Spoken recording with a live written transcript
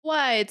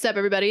What's up,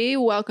 everybody?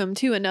 Welcome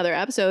to another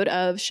episode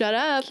of Shut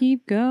Up.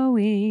 Keep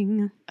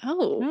going.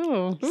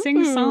 Oh,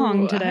 Sing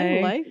song today.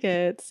 I like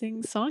it.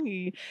 Sing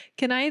songy.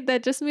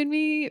 That just made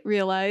me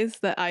realize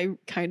that I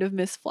kind of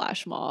miss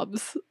flash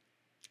mobs.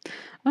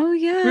 Oh,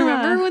 yeah.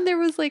 Remember when there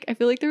was I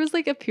feel like there was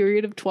a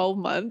period of 12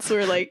 months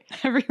where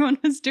everyone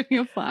was doing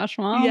a flash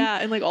mob?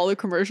 Yeah, and all the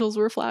commercials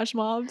were flash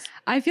mobs.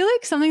 I feel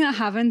like something that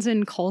happens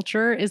in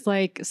culture is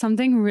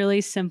something really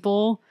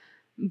simple,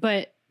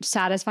 but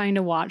satisfying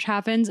to watch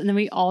happens, and then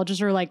we all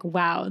just are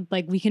wow,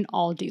 we can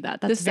all do that.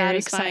 That's very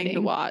exciting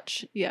to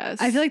watch. Yes,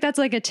 I feel like that's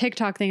a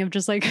TikTok thing of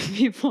just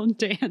people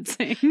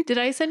dancing. Did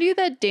I send you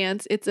that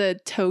dance? It's a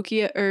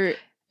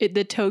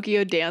the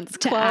Tokyo Dance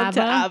Club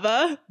to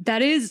ABBA.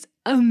 That is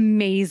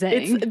amazing.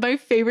 It's my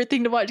favorite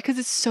thing to watch because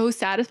it's so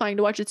satisfying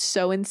to watch. It's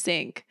so in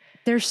sync.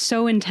 They're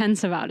so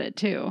intense about it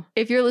too.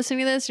 If you're listening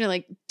to this and you're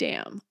like,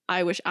 damn,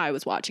 I wish I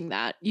was watching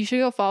that, you should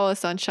go follow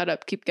us on Shut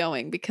Up, Keep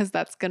Going, because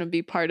that's going to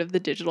be part of the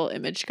digital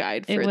image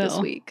guide for this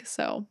week.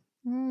 So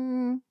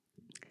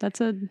that's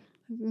a...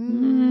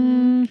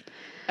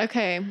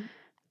 Okay.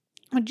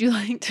 Would you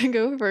like to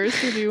go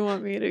first or do you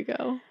want me to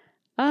go?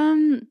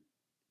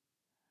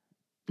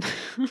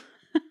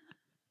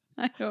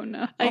 I don't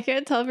know. I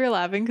can't tell if you're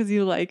laughing because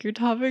you like your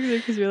topics or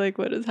because you're like,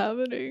 what is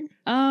happening?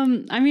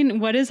 I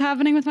mean, what is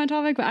happening with my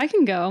topic? But I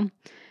can go.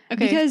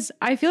 Okay. Because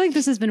I feel like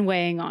this has been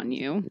weighing on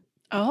you.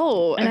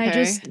 Oh, okay.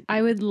 And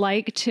I would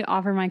like to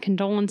offer my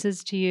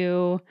condolences to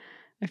you.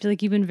 I feel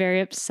like you've been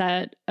very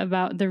upset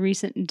about the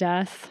recent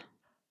death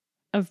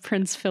of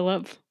Prince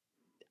Philip.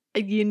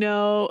 You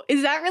know,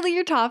 is that really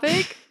your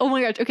topic? Oh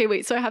my gosh. Okay,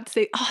 wait. So I have to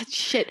say, oh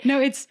shit.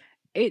 No, it's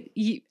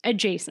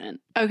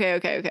adjacent.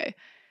 Okay.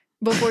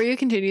 Before you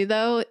continue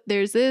though,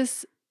 there's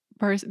this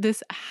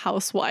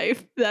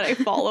housewife that I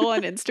follow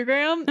on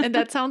Instagram, and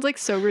that sounds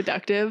so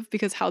reductive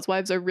because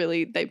housewives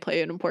they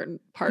play an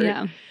important part.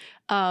 Yeah.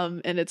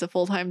 And it's a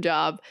full-time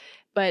job,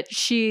 but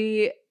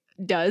she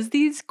does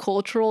these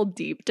cultural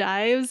deep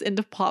dives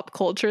into pop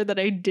culture that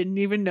I didn't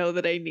even know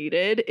that I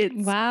needed.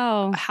 It's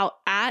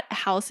at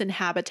House and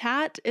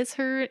Habitat is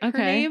her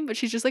name, but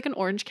she's just an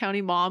Orange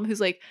County mom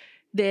who's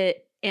the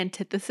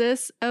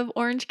antithesis of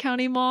Orange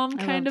County mom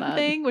kind of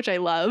thing, which I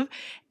love.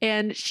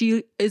 And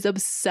she is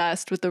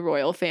obsessed with the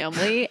royal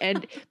family.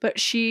 But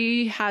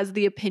she has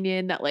the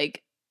opinion that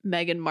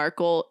Meghan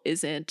Markle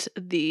isn't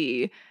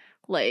the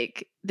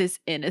this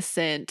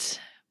innocent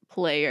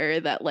player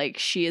that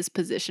she has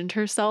positioned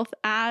herself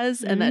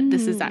as, and that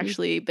this has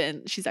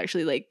she's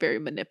actually very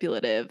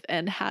manipulative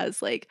and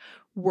has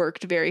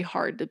worked very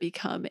hard to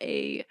become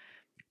a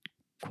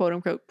quote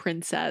unquote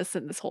princess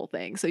and this whole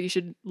thing. So you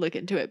should look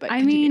into it. But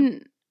I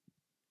mean,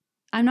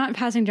 I'm not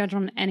passing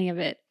judgment on any of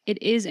it.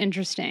 It is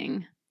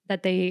interesting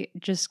that they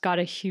just got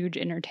a huge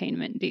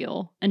entertainment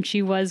deal, and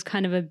she was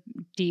kind of a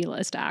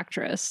D-list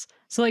actress.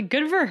 So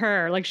good for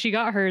her. She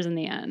got hers in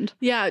the end.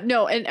 Yeah,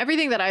 no, and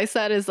everything that I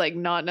said is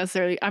not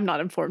necessarily, I'm not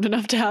informed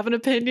enough to have an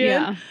opinion.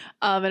 Yeah.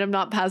 And I'm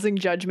not passing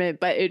judgment,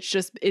 but it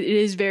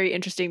is very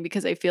interesting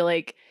because I feel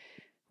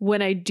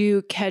when I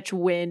do catch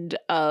wind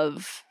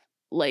of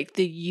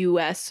the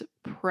US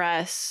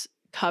press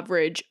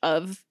coverage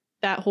of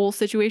that whole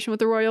situation with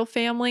the royal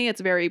family,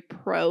 it's very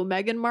pro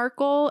Meghan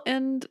Markle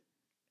and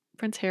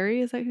Prince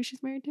Harry. Is that who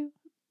she's married to?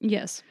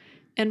 Yes.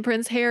 And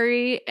Prince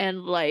Harry,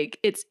 and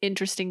it's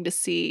interesting to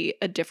see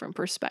a different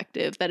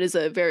perspective that is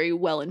a very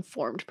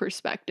well-informed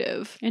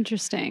perspective.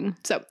 Interesting.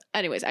 So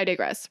anyways, I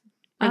digress.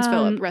 Prince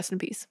Philip, rest in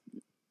peace.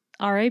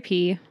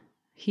 R.I.P.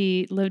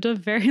 He lived a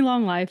very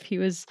long life. He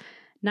was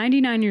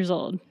 99 years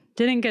old.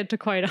 Didn't get to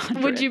quite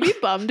 100. Would you be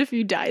bummed if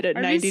you died at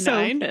 99? I'd be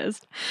so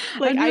pissed.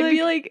 I'd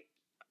be like...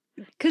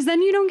 Because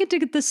then you don't get to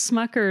get the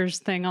Smuckers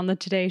thing on the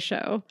Today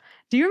Show.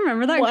 Do you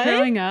remember that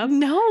growing up?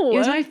 No. It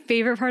was my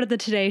favorite part of the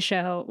Today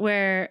Show,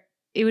 where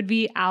it would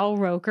be Al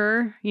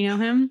Roker. You know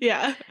him?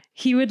 Yeah.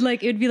 He would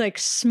it would be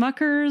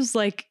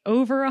Smuckers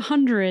over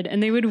 100,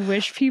 and they would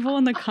wish people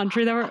in the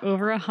country that were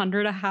over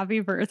 100 a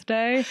happy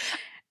birthday.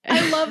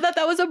 I love that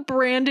was a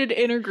branded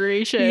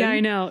integration. Yeah,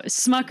 I know.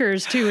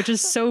 Smuckers too, which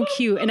is so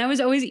cute. And I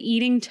was always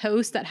eating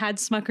toast that had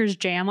Smuckers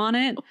jam on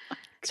it.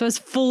 So I was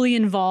fully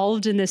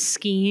involved in this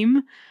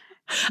scheme.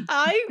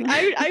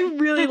 I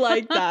really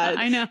like that.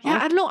 I know. Yeah,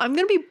 I don't know. I'm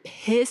gonna be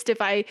pissed if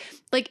I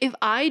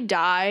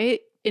die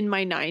in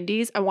my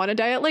 90s. I want to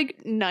die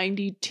at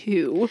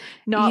 92,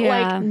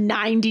 not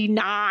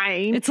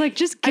 99. It's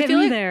just get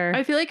me there.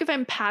 I feel if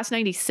I'm past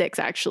 96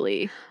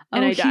 actually,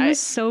 and I die, he was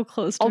so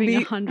close to being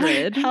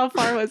 100. How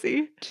far was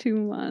he? 2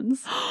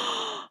 months.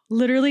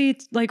 Literally,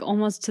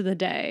 almost to the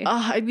day.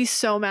 I'd be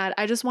so mad.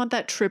 I just want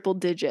that triple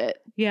digit.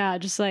 Yeah,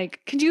 just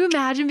Could you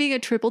imagine being a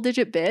triple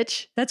digit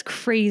bitch? That's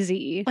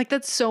crazy.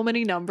 That's so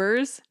many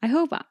numbers. I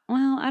hope.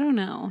 Well, I don't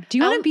know. Do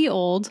you want to be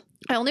old?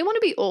 I only want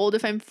to be old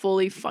if I'm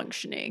fully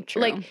functioning.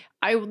 True.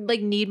 I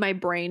need my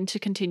brain to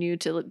continue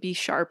to be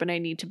sharp, and I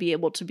need to be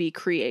able to be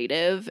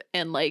creative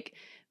and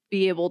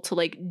be able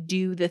to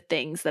do the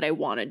things that I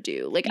want to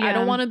do. I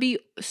don't want to be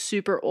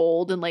super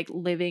old and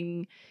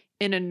living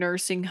in a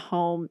nursing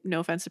home.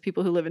 No offense to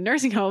people who live in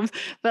nursing homes,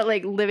 but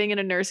like living in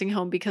a nursing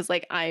home because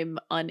like I'm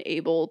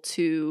unable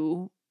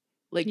to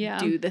like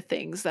do the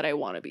things that I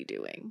want to be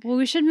doing. Well,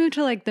 we should move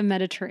to like the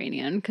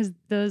Mediterranean because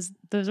those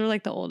are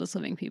like the oldest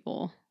living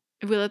people.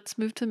 Well, let's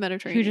move to the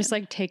Mediterranean. Who just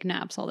like take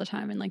naps all the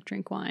time and like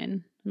drink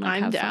wine. And, like,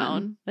 I'm have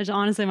down. Fun. That's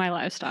honestly my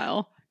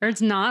lifestyle. Or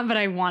it's not, but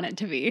I want it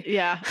to be.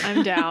 Yeah,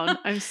 I'm down.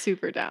 I'm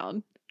super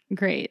down.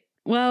 Great.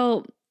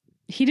 Well,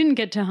 he didn't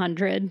get to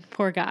 100,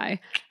 poor guy,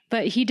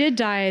 but he did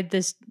die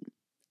this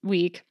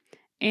week.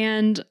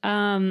 And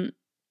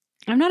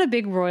I'm not a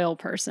big royal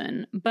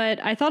person,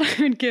 but I thought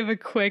I would give a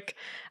quick,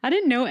 I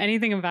didn't know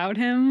anything about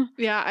him.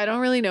 Yeah, I don't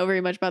really know very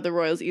much about the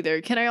royals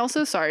either. Can I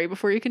also, sorry,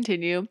 before you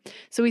continue.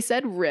 So we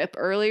said RIP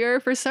earlier.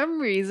 For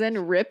some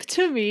reason, RIP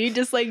to me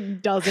just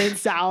like doesn't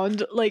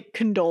sound like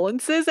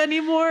condolences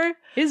anymore.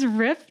 Is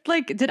RIP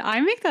like, did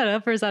I make that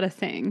up or is that a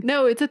thing?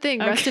 No, it's a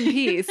thing. Okay. Rest in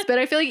peace. But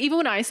I feel like even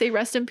when I say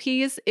rest in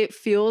peace, it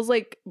feels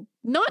like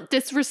not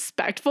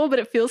disrespectful, but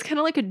it feels kind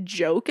of like a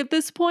joke at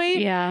this point.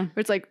 Yeah. Where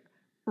it's like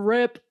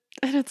RIP.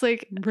 And it's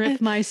like,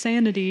 rip my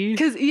sanity.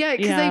 Because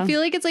I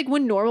feel like it's like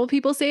when normal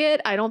people say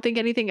it, I don't think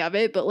anything of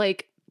it. But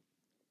like,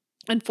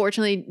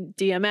 unfortunately,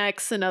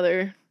 DMX,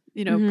 another,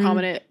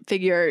 prominent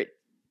figure,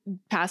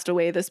 passed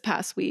away this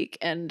past week.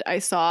 And I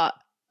saw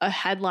a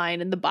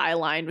headline and the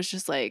byline was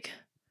just like,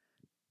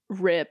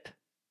 RIP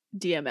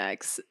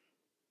DMX.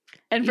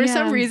 And for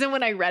some reason,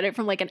 when I read it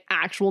from like an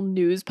actual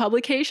news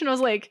publication, I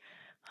was like,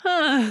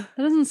 huh.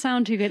 That doesn't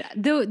sound too good.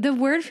 The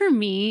word for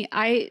me,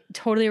 I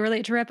totally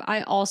relate to RIP.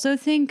 I also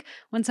think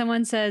when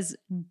someone says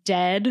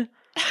dead,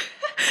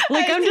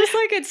 like I'm just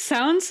like, it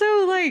sounds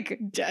so like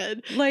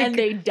dead. Like, and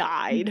they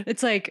died.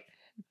 It's like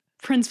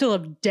Prince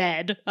Philip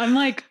dead. I'm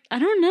like, I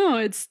don't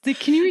know.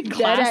 Can you be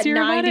classier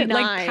about it?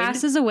 Like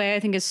passes away, I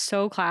think is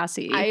so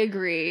classy. I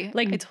agree.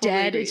 Like totally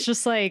dead, agree. It's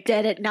just like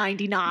dead at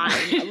 99.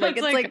 Like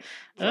it's like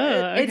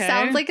okay. It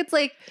sounds like it's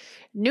like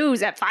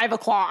news at 5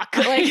 o'clock.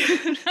 Like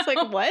it's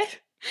like what?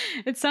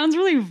 It sounds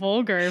really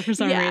vulgar for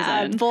some reason.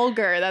 Yeah,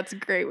 vulgar. That's a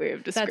great way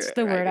of describing it. That's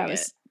the word I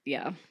was,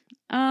 yeah.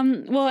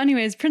 Well,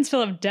 anyways, Prince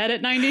Philip dead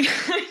at 99.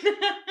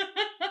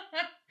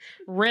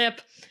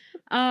 RIP.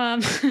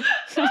 I'm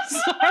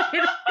sorry.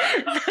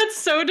 That's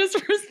so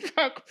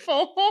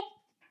disrespectful.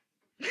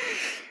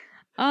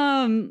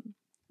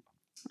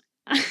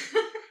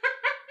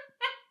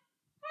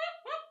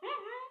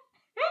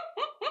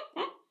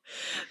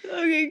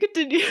 Okay,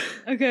 continue.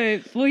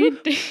 Okay, well, you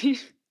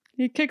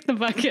kicked the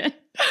bucket.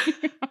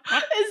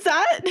 Is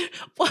that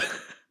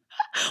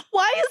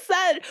why is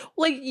that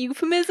like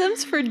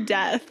euphemisms for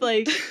death?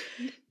 Like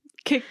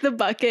kick the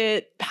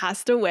bucket,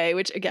 passed away,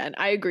 which again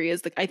I agree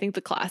is I think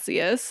the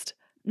classiest.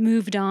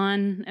 Moved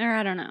on, or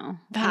I don't know.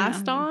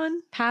 Passed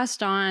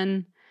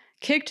on.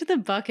 Kicked the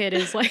bucket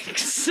is like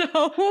so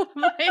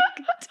like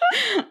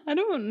I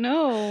don't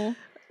know.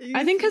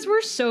 I think because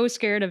we're so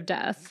scared of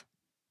death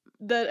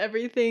that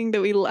everything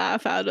that we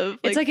laugh out of,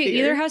 it's like fear. It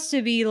either has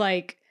to be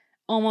like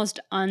almost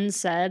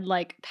unsaid,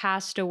 like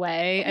passed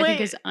away. Wait. I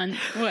think is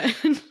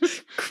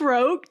what?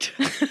 Croaked.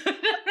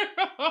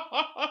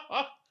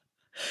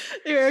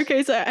 Here,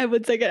 okay, so I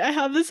would say I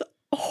have this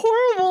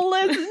horrible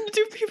list.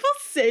 Do people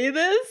say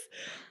this?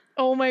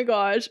 Oh my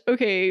gosh.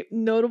 Okay,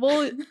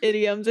 notable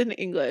idioms in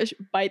English: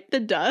 bite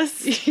the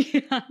dust.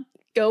 Yeah.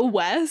 Go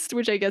west,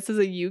 which I guess is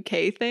a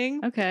UK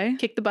thing. Okay.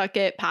 Kick the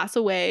bucket, pass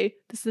away.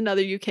 This is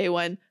another UK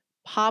one.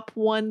 Pop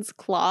one's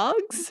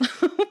clogs.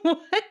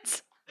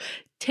 What?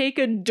 Take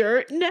a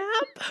dirt nap.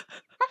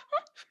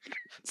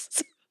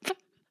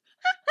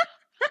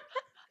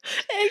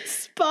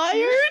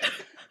 Expired.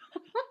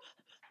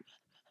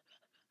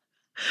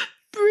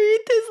 Breathe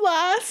his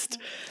last.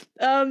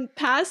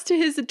 Passed to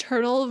his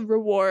eternal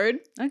reward.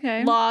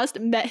 Okay. Lost,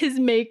 met his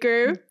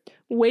maker.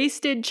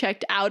 Wasted,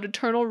 checked out,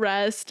 eternal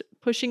rest.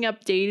 Pushing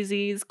up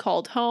daisies,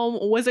 called home.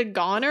 Was a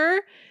goner.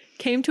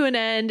 Came to an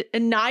end,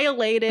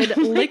 annihilated,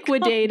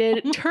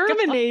 liquidated,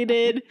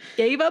 terminated,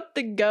 gave up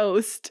the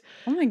ghost.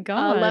 Oh my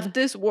God. Left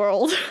this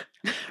world,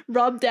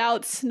 rubbed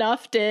out,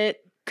 snuffed it,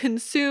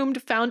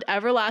 consumed, found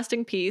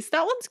everlasting peace.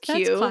 That one's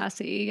cute. That's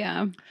classy,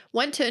 yeah.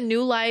 Went to a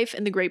new life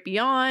in the great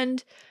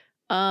beyond.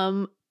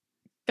 Got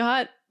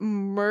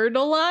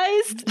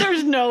myrtleized.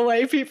 There's no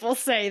way people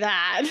say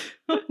that.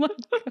 Oh my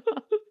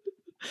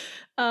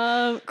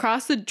God.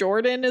 Cross the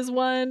Jordan is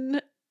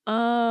one.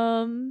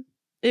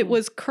 It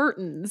was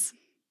curtains.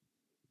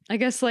 I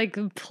guess like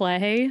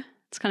play.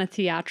 It's kind of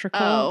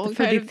theatrical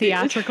for the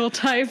theatrical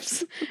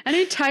types.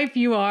 Any type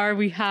you are,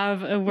 we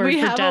have a word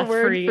for death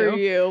for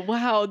you.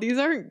 Wow, these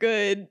aren't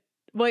good.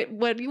 What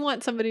do you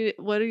want somebody?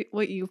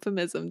 What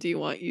euphemism do you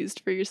want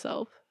used for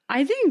yourself?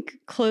 I think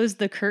close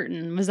the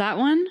curtain. Was that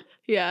one?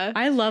 Yeah,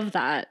 I love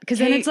that because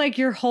then it's like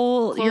your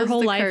whole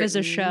life is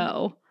a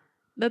show.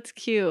 That's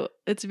cute.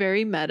 It's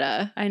very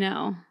meta. I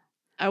know.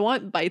 I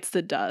want bites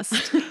the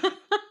dust.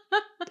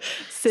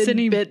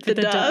 Sydney bit the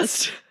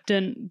dust.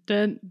 Dun,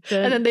 dun,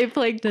 dun, and then they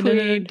play dun, Queen.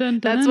 Dun, dun, dun,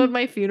 That's what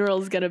my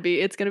funeral is going to be.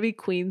 It's going to be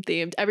Queen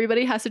themed.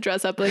 Everybody has to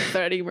dress up like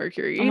Freddie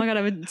Mercury. Oh my God,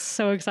 I'm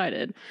so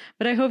excited.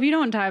 But I hope you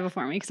don't die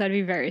before me because I'd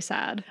be very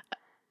sad.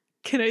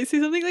 Can I say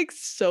something like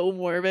so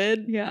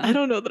morbid? Yeah. I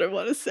don't know that I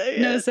want to say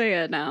it. No, say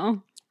it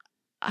now.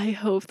 I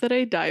hope that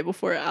I die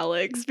before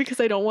Alex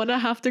because I don't want to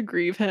have to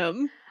grieve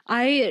him.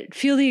 I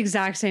feel the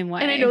exact same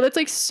way. And I know that's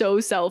like so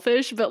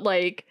selfish, but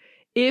like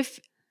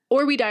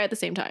or we die at the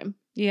same time.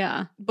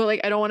 Yeah. But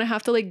like I don't want to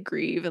have to like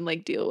grieve and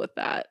like deal with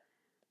that.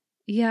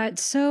 Yeah,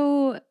 it's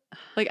so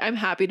like I'm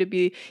happy to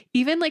be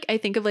even like I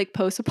think of like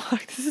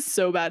post-apocalyptic. This is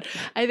so bad.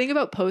 I think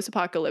about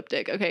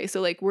post-apocalyptic. Okay, so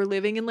like we're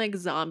living in like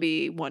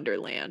zombie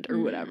wonderland or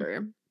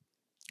whatever.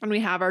 And we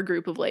have our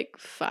group of like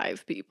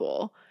 5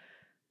 people.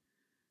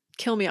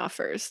 Kill me off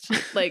first.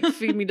 Like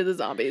feed me to the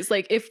zombies.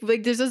 Like if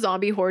like there's a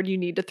zombie horde, you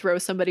need to throw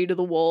somebody to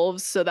the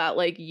wolves so that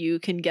like you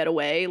can get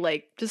away.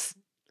 Like just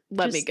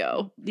let me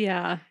go.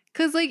 Yeah.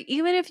 Because like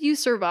even if you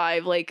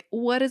survive, like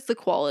what is the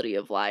quality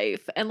of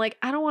life? And like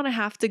I don't want to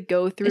have to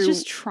go through. It's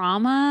just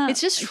trauma. It's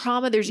just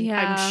trauma.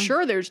 I'm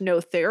sure there's no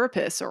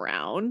therapists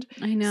around.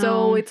 I know.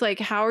 So it's like,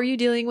 how are you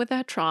dealing with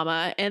that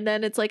trauma? And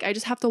then it's like I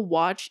just have to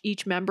watch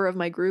each member of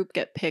my group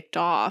get picked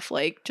off.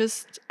 Like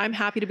just I'm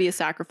happy to be a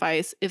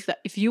sacrifice.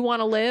 If you want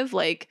to live,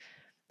 like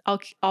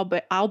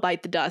I'll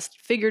bite the dust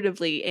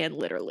figuratively and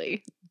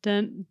literally.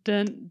 Dun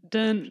dun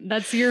dun.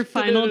 That's your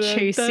final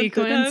chase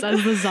sequence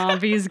as the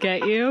zombies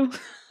get you.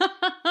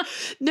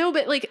 No,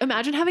 but like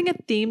imagine having a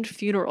themed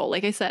funeral.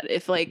 Like I said,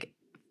 if like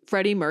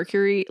Freddie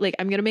Mercury, like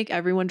I'm gonna make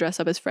everyone dress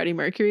up as Freddie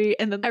Mercury,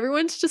 and then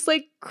everyone's just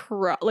like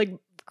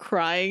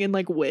crying in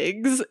like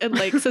wigs and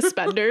like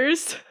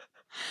suspenders.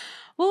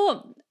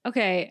 Well,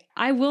 okay,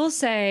 I will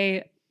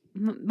say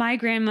my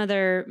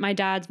grandmother, my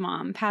dad's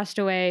mom, passed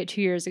away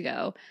 2 years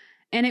ago,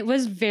 and it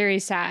was very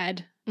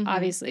sad.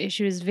 Obviously,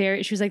 she was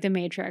like the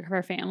matriarch of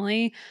our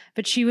family,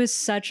 but she was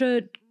such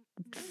a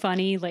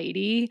funny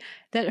lady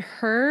that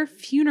her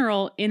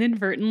funeral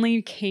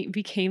inadvertently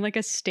became like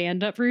a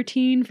stand-up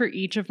routine for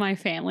each of my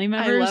family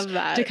members. I love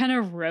that. To kind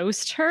of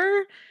roast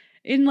her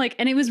and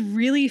it was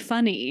really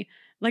funny.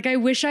 Like I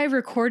wish I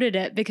recorded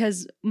it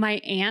because my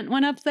aunt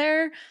went up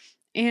there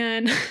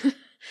and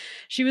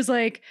she was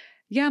like,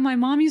 yeah, my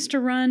mom used to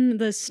run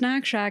the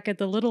snack shack at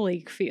the Little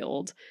League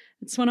field.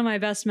 It's one of my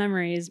best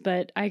memories,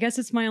 but I guess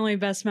it's my only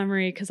best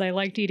memory because I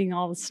liked eating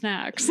all the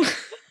snacks.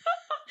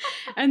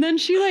 And then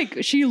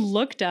she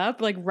looked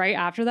up like right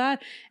after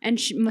that, and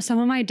some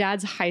of my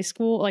dad's high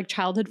school like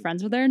childhood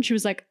friends were there, and she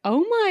was like,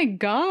 "Oh my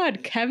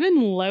God, Kevin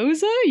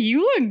Loza,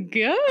 you look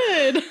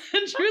good!"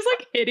 And she was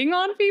like hitting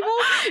on people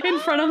in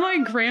front of my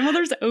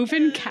grandmother's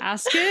open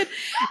casket.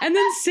 And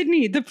then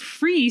Sydney, the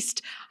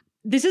priest,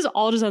 this is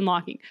all just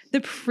unlocking.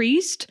 The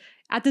priest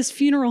at this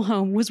funeral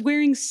home was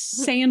wearing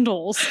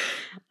sandals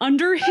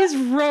under his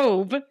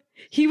robe.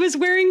 He was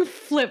wearing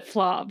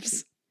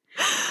flip-flops.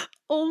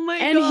 Oh my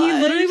god. And he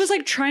literally was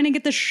like trying to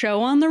get the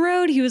show on the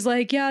road. He was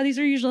like, yeah, these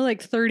are usually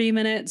like 30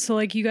 minutes. So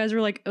like you guys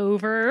were like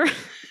over.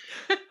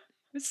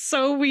 It's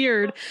so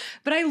weird.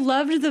 But I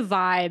loved the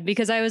vibe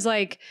because I was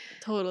like,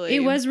 totally. It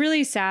was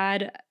really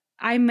sad.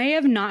 I may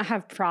have not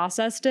have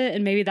processed it,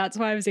 and maybe that's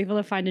why I was able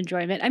to find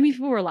enjoyment. I mean,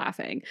 people were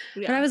laughing,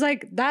 but I was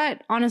like,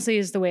 that honestly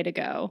is the way to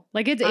go.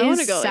 Like it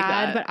is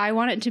sad, but I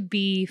want it to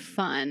be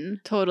fun.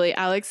 Totally.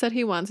 Alex said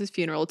he wants his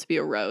funeral to be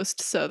a roast,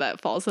 so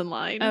that falls in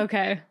line.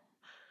 Okay.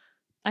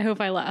 I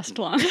hope I last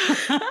long.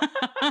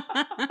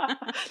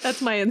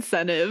 That's my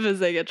incentive,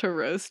 is I get to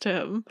roast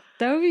him.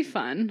 That would be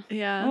fun.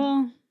 Yeah.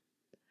 Well,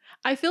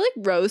 I feel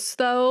like roast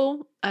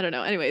though. I don't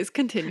know. Anyways,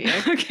 continue.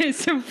 Okay,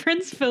 so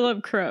Prince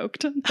Philip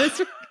croaked.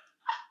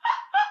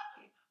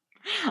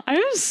 I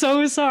am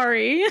so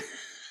sorry.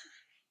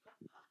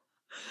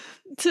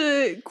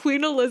 To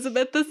Queen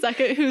Elizabeth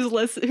II,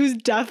 who's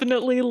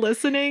definitely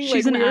listening.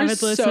 She's an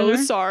avid listener. So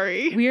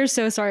sorry. We are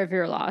so sorry for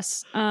your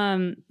loss.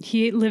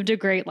 He lived a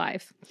great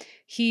life.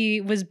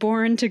 He was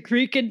born to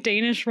Greek and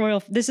Danish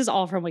royal. This is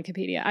all from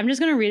Wikipedia. I'm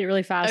just going to read it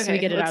really fast so we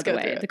get it out of the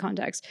way. The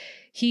context.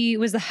 He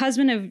was the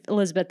husband of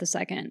Elizabeth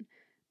II.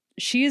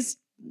 She's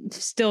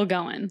still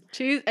going.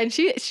 She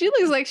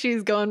looks like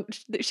she's going.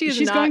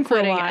 She's not going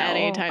quitting for a while.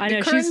 anytime.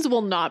 The curtains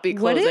will not be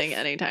closing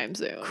anytime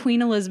soon.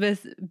 Queen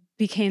Elizabeth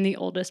became the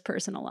oldest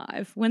person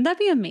alive. Wouldn't that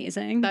be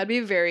amazing? That'd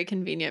be very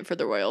convenient for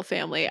the royal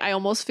family. I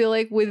almost feel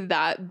like would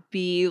that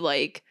be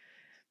like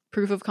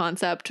proof of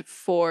concept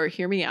for,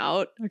 hear me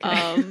out,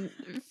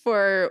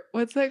 for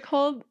what's that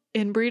called?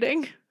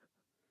 Inbreeding?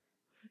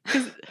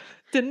 Because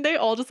didn't they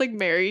all just like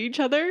marry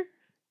each other?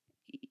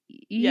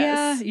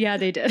 Yes. Yeah,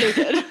 they did.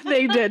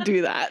 They did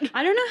do that.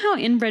 I don't know how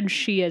inbred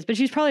she is, but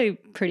she's probably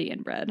pretty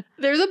inbred.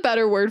 There's a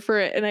better word for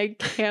it, and I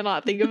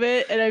cannot think of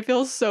it, and I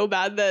feel so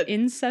bad that...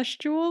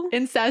 Incestual?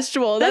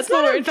 Incestual. That's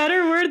not a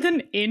better word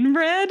than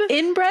inbred?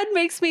 Inbred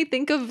makes me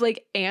think of,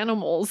 like,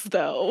 animals,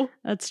 though.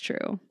 That's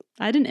true.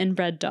 I had an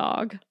inbred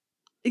dog.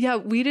 Yeah,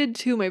 we did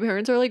too. My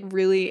parents are like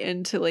really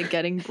into like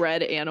getting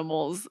bred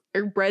animals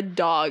or bred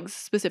dogs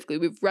specifically.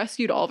 We've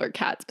rescued all of our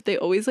cats, but they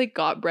always like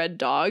got bred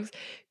dogs.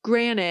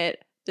 Granted,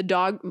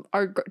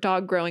 our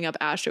dog growing up,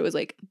 Astro, was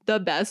like the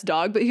best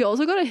dog, but he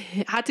also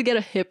had to get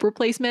a hip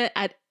replacement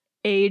at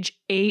age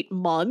 8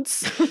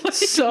 months.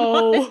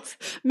 So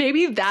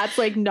maybe that's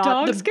like not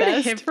dogs the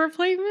best. Get hip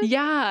replacement?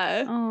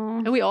 Yeah.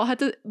 Aww. And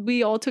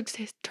we all took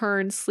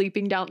turns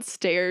sleeping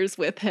downstairs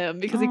with him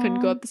because he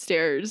couldn't go up the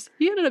stairs.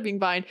 He ended up being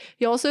fine.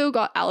 He also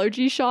got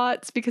allergy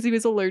shots because he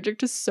was allergic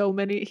to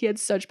he had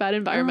such bad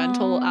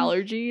environmental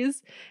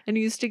allergies, and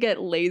he used to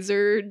get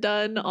laser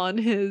done on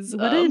his.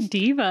 What a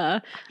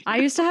diva. I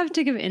used to have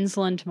to give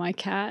insulin to my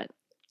cat.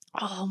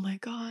 Oh my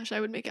gosh,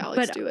 I would make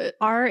Alex do it.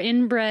 Our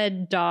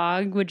inbred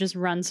dog would just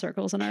run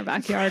circles in our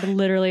backyard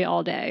literally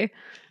all day.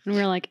 And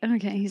we were like,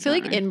 okay, he's I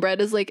feel like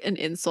inbred is like an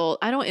insult.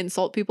 I don't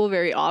insult people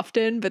very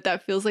often, but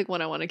that feels like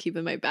one I want to keep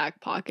in my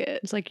back pocket.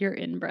 It's like you're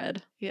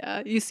inbred.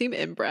 Yeah, you seem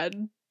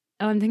inbred.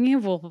 Oh, I'm thinking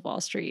of Wolf of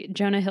Wall Street.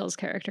 Jonah Hill's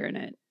character in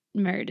it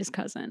married his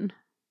cousin.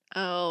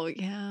 Oh,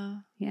 yeah.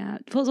 Yeah.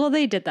 Well,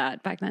 they did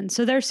that back then.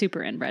 So they're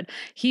super inbred.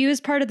 He was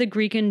part of the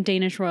Greek and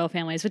Danish royal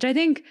families, which I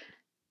think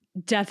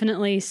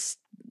definitely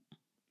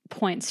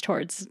points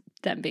towards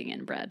them being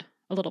inbred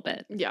a little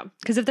bit. Yeah.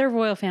 Because if they're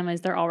royal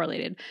families, they're all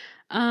related.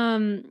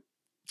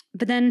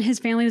 But then his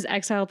family was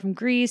exiled from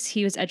Greece.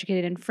 He was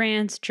educated in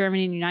France,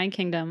 Germany, and United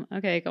Kingdom.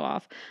 Okay, go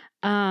off.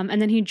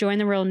 And then he joined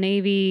the Royal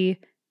Navy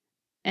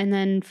and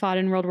then fought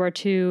in World War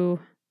II.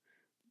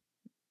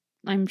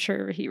 I'm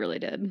sure he really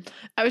did.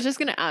 I was just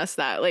going to ask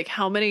that, like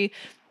how many,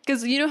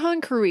 because you know how in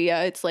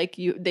Korea it's like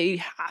they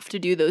have to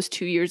do those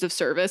 2 years of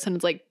service, and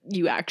it's like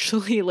you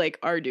actually like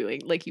are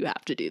doing, like you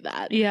have to do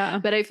that. Yeah.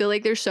 But I feel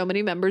like there's so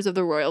many members of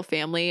the royal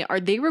family. Are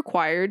they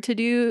required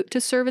to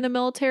serve in the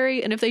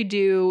military? And if they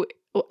do,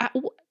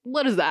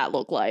 what does that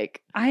look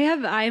like?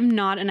 I'm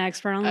not an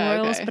expert on the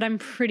royals, but I'm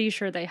pretty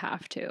sure they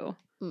have to.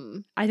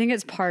 I think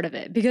it's part of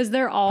it because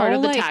they're all part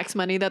of the tax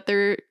money that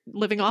they're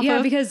living off of.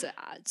 Yeah, because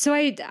so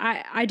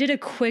I did a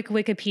quick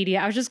Wikipedia.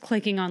 I was just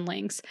clicking on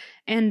links,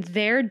 and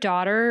their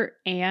daughter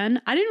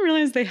Anne. I didn't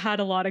realize they had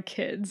a lot of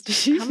kids.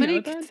 Did you know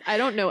that? Kids? I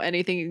don't know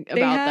anything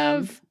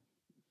about them.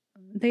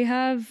 They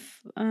have.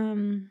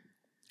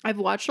 I've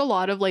watched a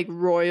lot of like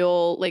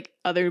royal, like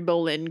other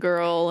Boleyn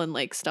Girl and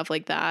like stuff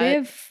like that. They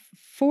have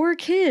 4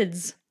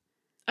 kids.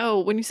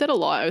 Oh, when you said a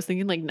lot, I was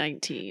thinking like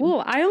 19.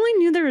 Well, I only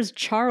knew there was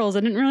Charles. I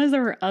didn't realize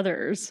there were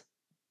others.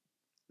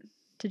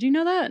 Did you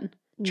know that?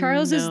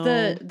 Charles is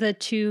the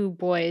 2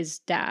 boys'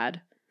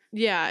 dad.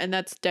 Yeah, and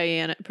that's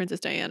Princess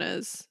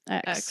Diana's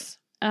ex.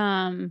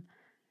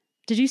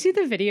 Did you see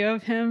the video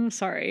of him?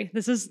 Sorry,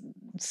 this is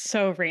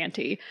so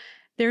ranty.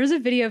 There was a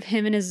video of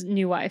him and his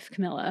new wife,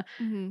 Camilla.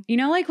 Mm-hmm. You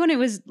know, like when it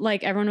was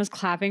like everyone was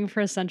clapping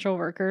for essential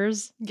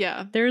workers?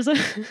 Yeah. There's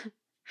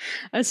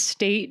a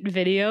state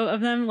video of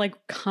them like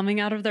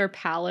coming out of their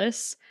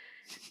palace.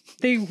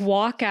 They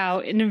walk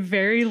out in a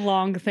very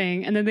long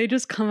thing, and then they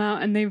just come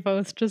out and they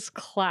both just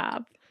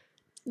clap.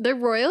 The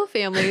royal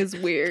family is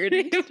weird.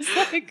 It was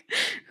like,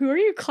 who are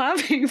you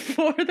clapping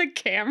for? The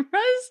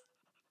cameras?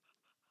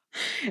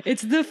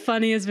 It's the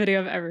funniest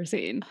video I've ever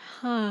seen.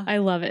 I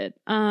love it.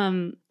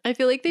 I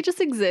feel like they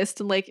just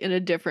exist in like in a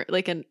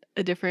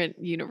different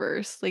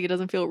universe. Like it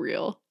doesn't feel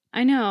real.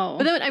 I know.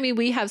 But then, I mean,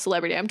 we have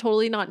celebrity. I'm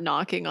totally not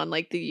knocking on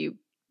like the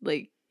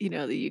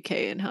UK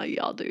and how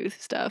y'all do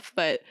stuff,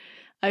 but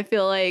I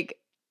feel like,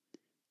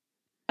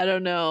 I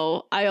don't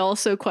know. I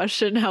also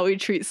question how we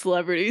treat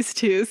celebrities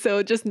too.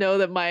 So just know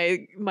that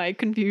my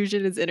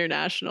confusion is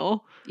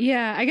international.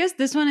 Yeah, I guess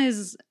this one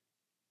is,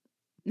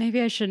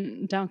 maybe I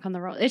shouldn't dunk on the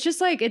role. It's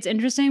just like, it's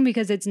interesting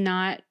because it's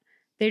not,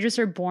 they just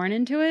are born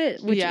into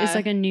it, which is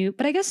like a new,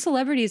 but I guess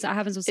celebrities, that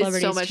happens with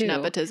celebrities too. It's so much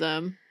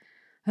nepotism.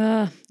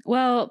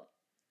 Well,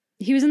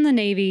 he was in the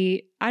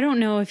Navy. I don't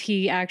know if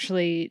he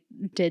actually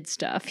did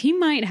stuff. He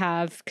might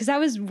have, because that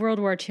was World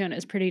War II and it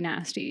was pretty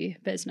nasty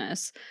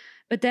business.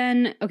 But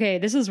then, okay,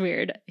 this is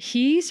weird.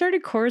 He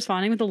started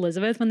corresponding with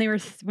Elizabeth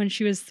when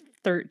she was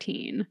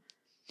 13.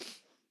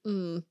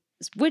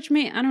 Which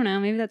I don't know,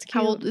 maybe that's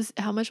cute.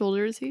 How much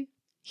older is he?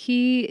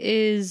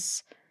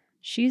 She's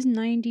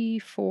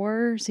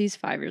 94, so he's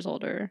 5 years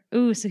older.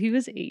 Ooh, so he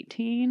was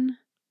 18.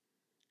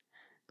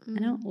 I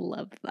don't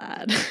love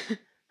that.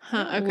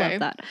 Okay. Love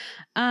that.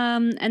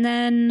 And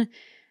then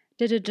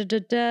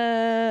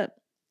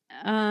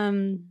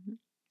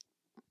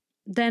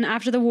then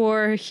after the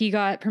war, he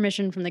got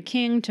permission from the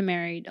king to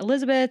marry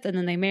Elizabeth, and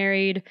then they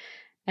married,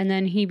 and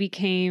then he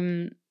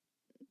became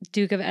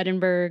Duke of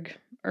Edinburgh,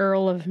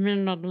 Earl of, I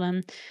don't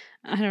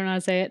know how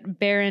to say it,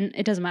 Baron,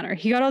 it doesn't matter.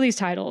 He got all these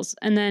titles,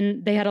 and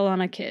then they had a lot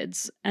of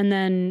kids, and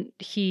then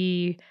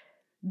he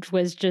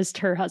was just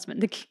her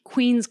husband. The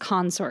Queen's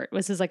consort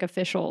was his like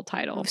official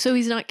title. So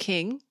he's not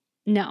king?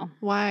 No.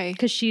 Why?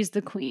 Because she's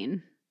the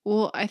queen.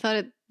 Well, I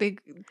thought the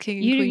king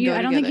and queen go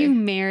I don't together.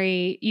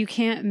 think you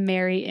can't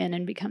marry in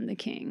and become the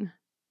king.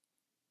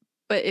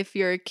 But if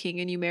you're a king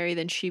and you marry,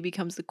 then she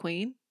becomes the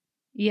queen?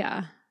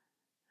 Yeah.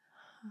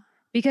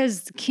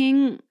 Because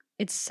king,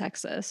 it's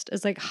sexist.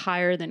 It's like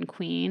higher than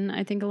queen,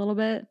 I think a little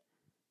bit.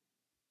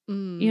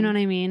 You know what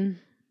I mean?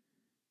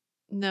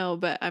 No,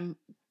 but I'm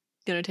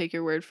going to take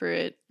your word for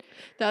it.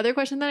 The other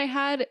question that I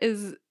had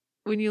is,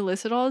 when you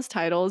listed all his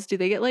titles, do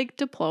they get like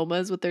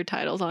diplomas with their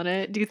titles on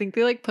it? Do you think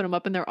they like put them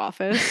up in their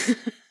office?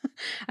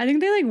 I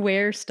think they like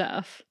wear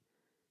stuff.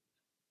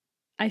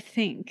 I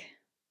think.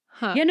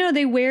 Huh. Yeah, no,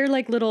 they wear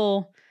like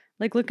little,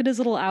 like look at his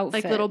little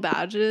outfit. Like little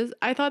badges.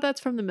 I thought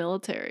that's from the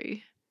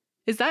military.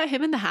 Is that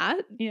him in the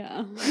hat?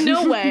 Yeah.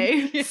 No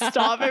way. Yeah.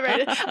 Stop it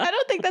right now. I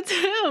don't think that's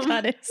him.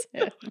 That is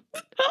him.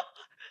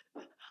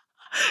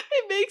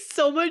 It makes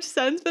so much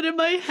sense, but in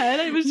my head,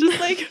 I was just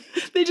like,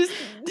 they just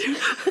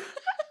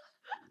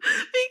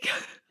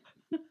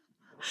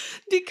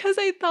because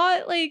I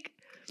thought like,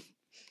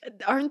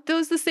 aren't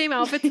those the same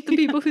outfits that the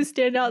people who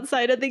stand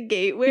outside at the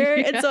gate wear?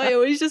 Yeah. And so I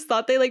always just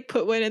thought they like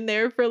put one in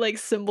there for like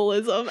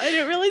symbolism. I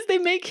didn't realize they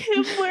make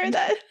him wear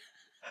that.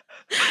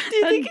 Do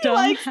you think he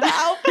likes the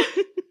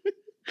outfit?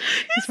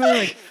 He's probably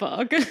like,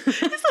 fuck. He's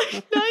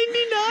like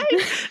 99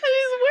 and he's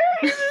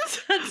wearing this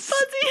fuzzy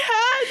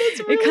hat. That's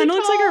really It kind of tall.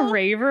 looks like a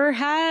raver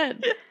hat.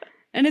 Yeah.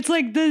 And it's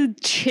like the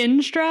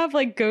chin strap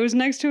like goes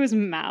next to his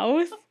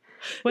mouth.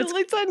 It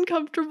looks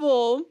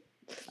uncomfortable.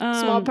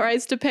 Small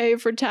price to pay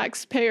for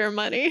taxpayer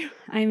money.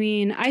 I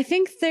mean, I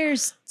think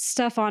there's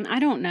stuff on, I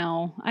don't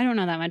know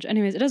that much.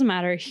 Anyways, it doesn't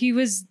matter. He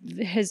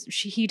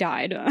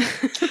died.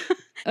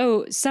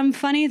 Oh, some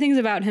funny things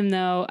about him,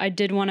 though, I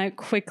did want to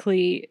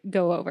quickly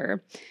go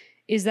over,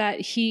 is that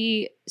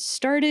he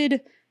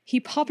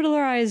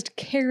popularized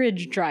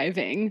carriage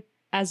driving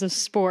as a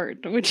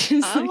sport, which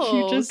is like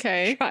you just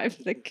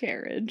drive the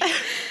carriage.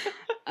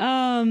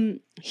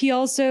 He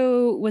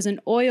also was an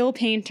oil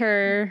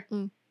painter,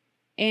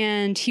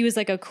 and he was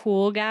like a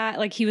cool guy.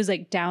 Like he was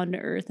like down to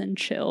earth and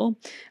chill,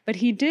 but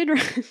he did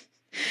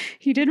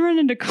run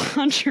into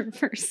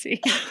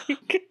controversy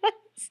because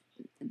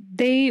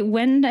they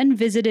went and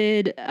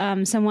visited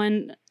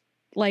someone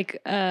like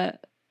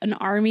an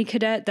army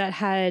cadet that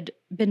had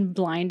been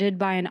blinded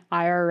by an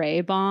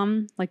IRA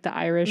bomb, like the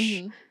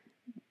Irish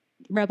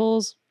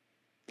rebels,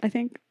 I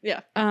think.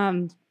 Yeah.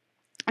 And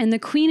the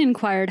Queen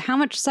inquired how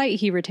much sight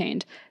he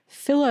retained.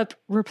 Philip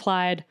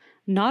replied,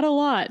 "Not a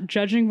lot,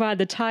 judging by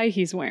the tie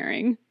he's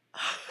wearing."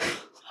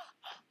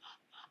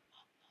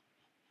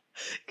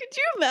 Could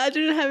you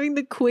imagine having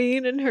the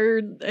Queen and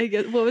her, I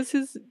guess, what was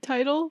his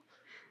title?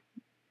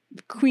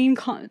 Queen's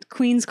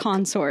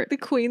consort. The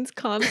Queen's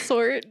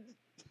consort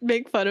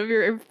make fun of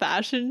your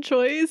fashion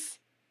choice.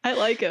 I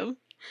like him.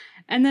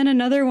 And then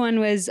another one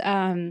was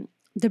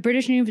the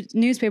British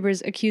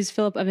newspapers accused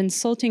Philip of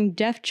insulting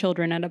deaf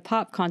children at a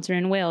pop concert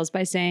in Wales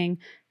by saying,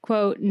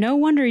 quote, "No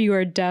wonder you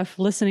are deaf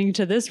listening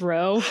to this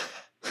row."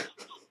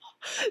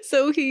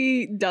 So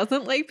he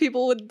doesn't like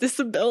people with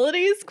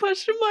disabilities, ?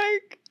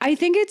 I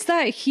think it's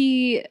that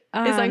he is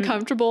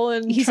uncomfortable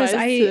and he tries says,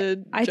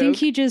 to I think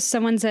he just,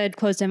 someone said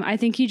close to him, I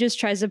think he just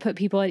tries to put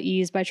people at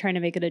ease by trying to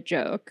make it a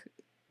joke.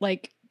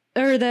 Like,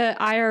 or the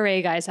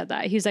IRA guy said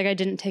that. He's like, I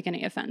didn't take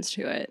any offense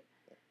to it.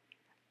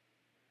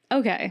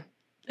 Okay.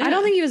 Yeah. I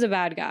don't think he was a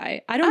bad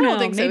guy. I don't know.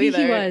 Think so maybe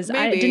either. He was.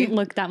 Maybe. I didn't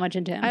look that much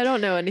into him. I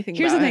don't know anything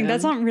Here's about the thing. him.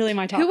 That's not really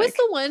my topic. Who was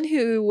the one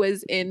who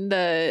was in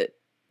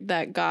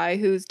that guy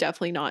who's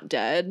definitely not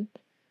dead?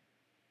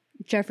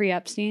 Jeffrey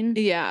Epstein?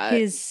 Yeah.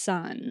 His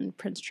son,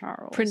 Prince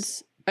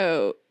Charles.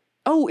 Oh,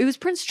 it was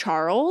Prince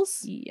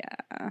Charles?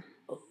 Yeah.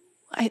 Oh,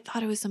 I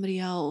thought it was somebody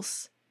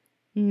else.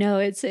 No,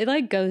 it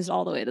like goes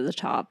all the way to the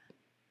top.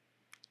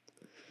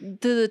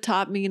 To the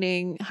top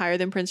meaning higher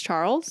than Prince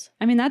Charles?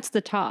 I mean, that's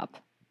the top.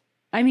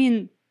 I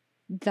mean,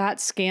 that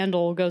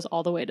scandal goes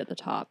all the way to the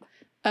top.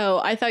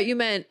 Oh, I thought you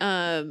meant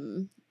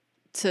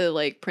to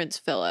like Prince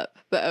Philip,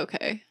 but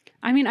okay.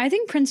 I mean, I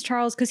think Prince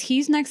Charles, because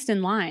he's next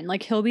in line.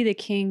 Like, he'll be the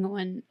king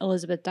when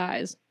Elizabeth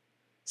dies.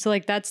 So,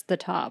 like, that's the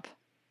top.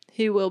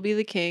 He will be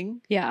the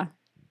king? Yeah.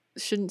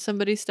 Shouldn't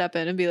somebody step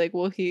in and be like,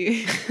 well,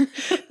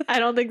 I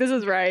don't think this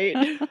is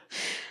right.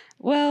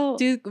 Well.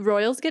 Do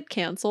royals get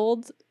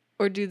canceled?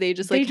 Or do they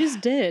just, like... They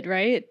just did,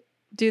 right?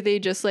 Do they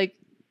just, like,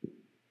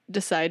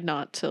 decide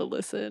not to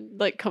listen?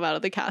 Like, come out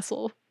of the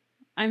castle?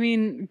 I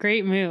mean,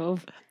 great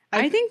move.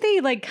 I think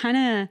they, like, kind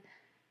of...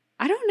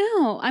 I don't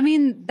know. I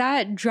mean,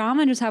 that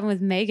drama just happened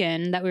with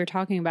Meghan that we were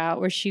talking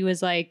about, where she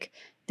was like,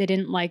 they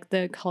didn't like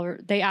the color.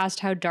 They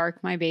asked how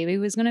dark my baby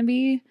was going to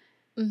be.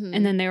 Mm-hmm.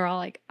 And then they were all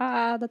like,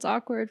 that's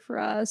awkward for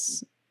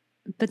us.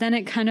 But then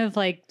it kind of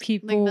like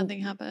people. Like nothing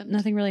happened.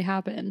 Nothing really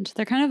happened.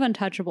 They're kind of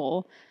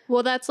untouchable.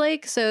 Well, that's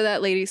like, so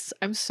that lady,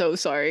 I'm so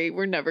sorry.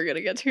 We're never going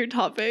to get to your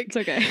topic. It's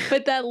okay.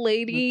 But that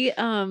lady,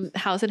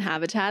 House and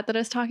Habitat that I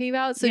was talking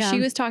about. So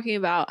she was talking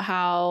about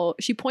how,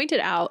 she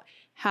pointed out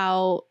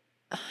how,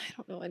 I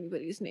don't know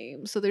anybody's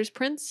name. So there's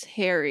Prince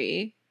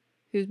Harry,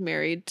 who's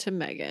married to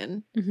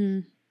Meghan.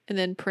 Mm-hmm. And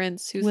then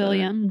Prince, who's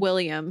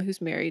William,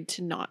 who's married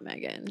to not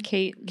Meghan.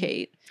 Kate.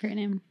 Great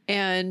name.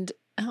 And,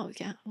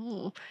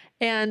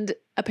 and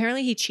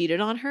apparently he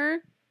cheated on her.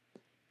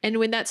 And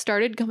when that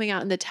started coming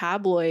out in the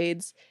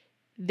tabloids,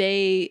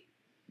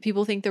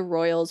 people think the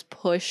royals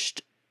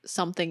pushed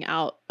something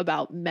out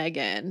about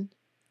Meghan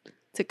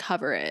to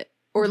cover it.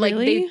 Or like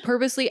they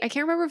purposely, I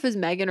can't remember if it was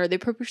Meghan or they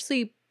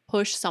purposely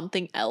push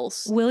something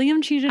else.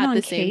 William cheated on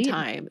Kate? Same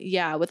time.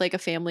 Yeah, with like a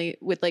family,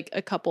 with like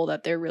a couple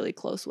that they're really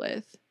close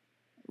with.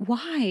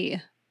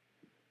 Why?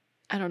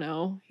 I don't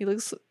know. He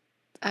looks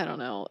I don't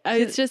know.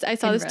 It's just, I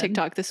saw this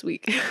TikTok this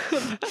week.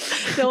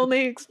 The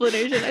only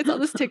explanation, I saw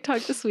this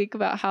TikTok this week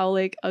about how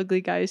like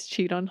ugly guys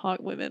cheat on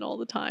hot women all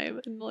the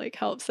time and like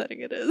how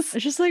upsetting it is.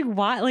 It's just like,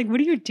 why? Like, what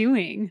are you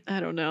doing?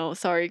 I don't know.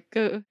 Sorry.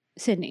 Go.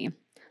 Sydney.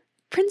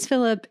 Prince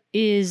Philip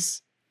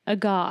is a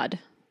god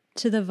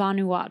to the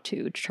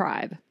Vanuatu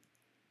tribe.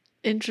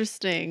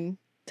 Interesting.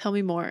 Tell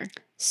me more.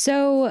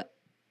 So,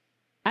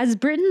 as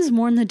Britons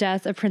mourn the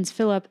death of Prince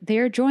Philip, they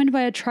are joined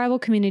by a tribal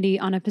community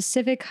on a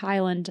Pacific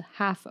island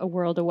half a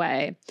world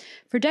away.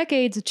 For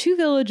decades, 2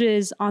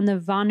 villages on the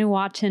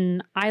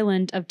Vanuatuan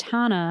island of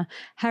Tanna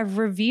have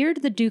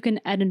revered the Duke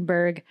in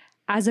Edinburgh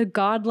as a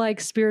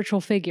godlike spiritual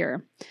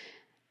figure.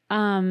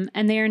 And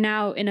they are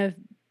now in a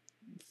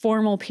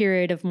formal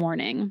period of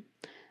mourning.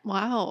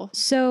 Wow.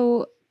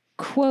 So,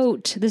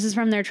 quote, this is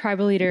from their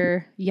tribal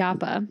leader,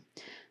 Yapa,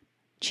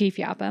 Chief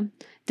Yapa.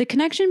 The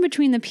connection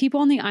between the people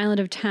on the island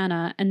of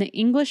Tanna and the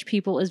English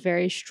people is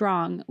very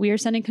strong. We are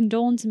sending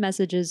condolence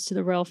messages to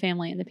the royal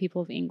family and the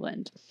people of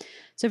England.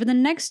 So for the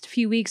next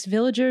few weeks,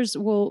 villagers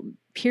will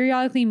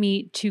periodically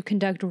meet to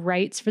conduct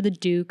rites for the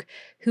Duke,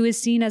 who is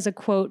seen as a,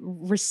 quote,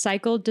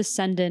 recycled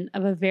descendant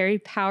of a very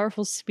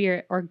powerful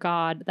spirit or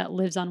god that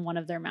lives on one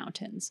of their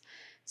mountains,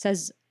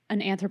 says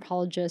an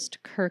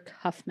anthropologist, Kirk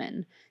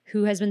Huffman,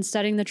 who has been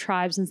studying the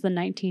tribe since the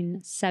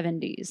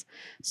 1970s.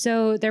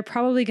 So they're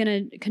probably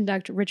going to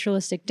conduct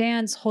ritualistic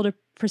dance, hold a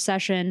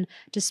procession,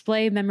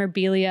 display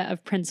memorabilia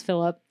of Prince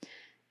Philip,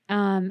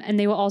 and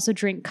they will also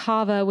drink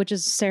kava, which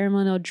is a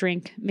ceremonial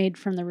drink made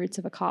from the roots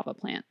of a kava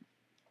plant.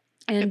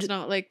 And it's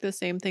not like the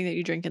same thing that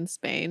you drink in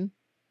Spain.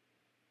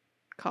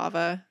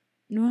 Kava.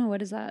 No,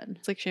 what is that?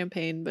 It's like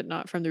champagne, but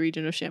not from the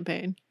region of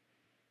Champagne.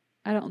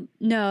 I don't,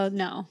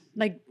 no.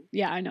 Like,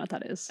 yeah, I know what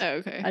that is. Oh,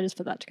 okay. I just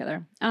put that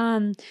together.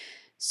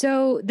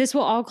 So this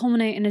will all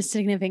culminate in a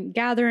significant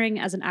gathering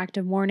as an act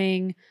of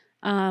mourning,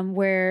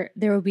 where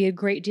there will be a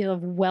great deal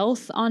of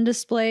wealth on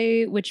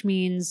display, which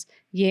means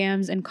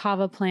yams and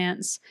kava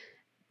plants,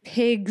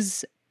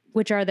 pigs,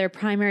 which are their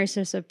primary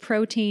source of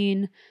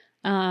protein.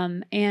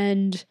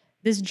 And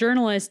this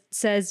journalist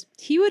says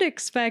he would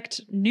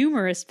expect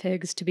numerous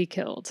pigs to be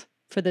killed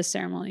for this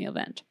ceremonial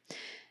event.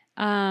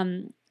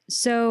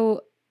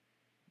 So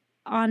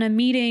on a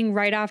meeting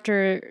right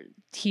after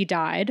he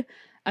died,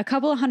 a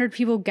couple of hundred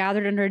people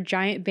gathered under a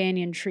giant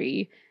banyan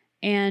tree,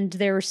 and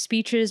there were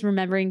speeches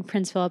remembering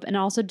Prince Philip and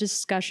also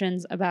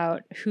discussions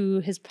about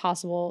who his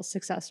possible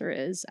successor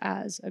is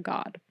as a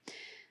god.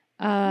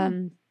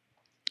 And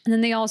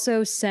then they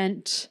also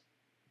sent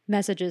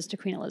messages to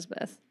Queen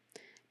Elizabeth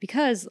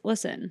because,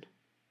 listen,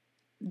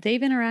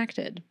 they've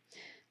interacted.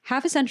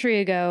 Half a century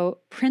ago,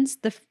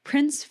 the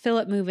Prince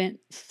Philip movement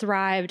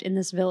thrived in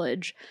this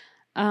village.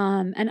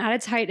 And at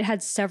its height, it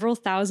had several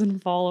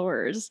thousand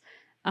followers.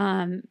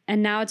 And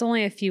now it's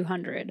only a few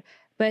hundred.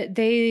 But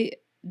the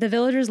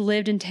villagers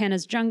lived in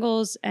Tanna's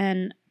jungles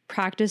and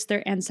practiced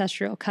their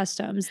ancestral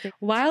customs.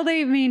 While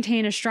they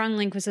maintain a strong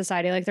link with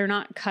society, like they're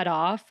not cut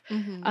off,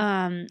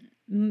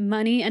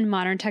 money and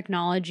modern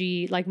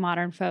technology, like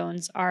modern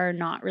phones, are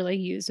not really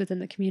used within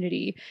the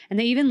community. And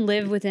they even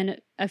live within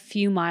a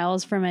few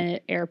miles from an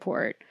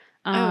airport.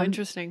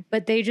 Interesting.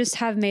 But they just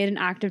have made an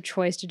active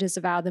choice to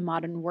disavow the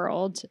modern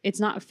world. It's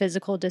not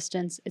physical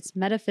distance, it's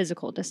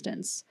metaphysical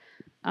distance,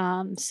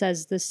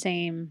 says the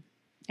same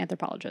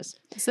anthropologist.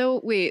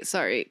 So wait,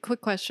 sorry,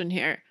 quick question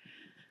here.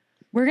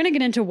 We're going to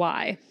get into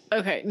why.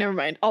 Okay, never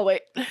mind. I'll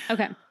wait.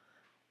 Okay.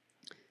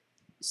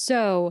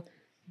 So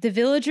the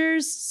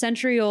villagers'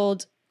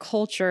 century-old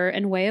culture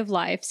and way of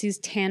life sees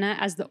Tanna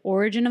as the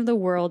origin of the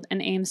world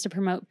and aims to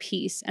promote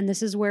peace. And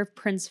this is where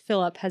Prince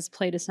Philip has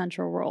played a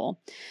central role.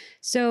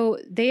 So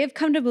they have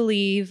come to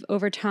believe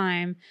over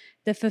time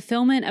the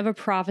fulfillment of a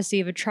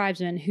prophecy of a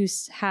tribesman who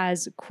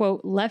has,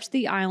 quote, left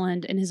the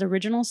island in his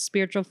original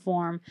spiritual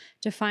form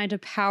to find a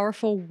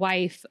powerful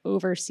wife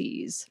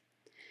overseas.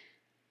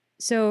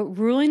 So,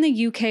 ruling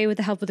the UK with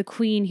the help of the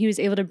Queen, he was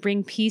able to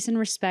bring peace and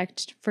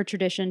respect for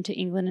tradition to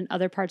England and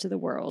other parts of the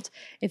world.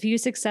 If he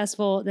was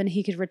successful, then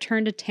he could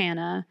return to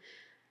Tanna.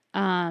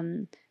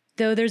 Though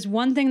there's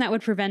one thing that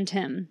would prevent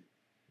him.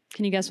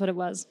 Can you guess what it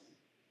was?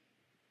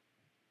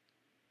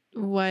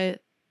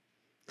 What?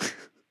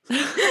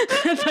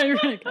 I thought you were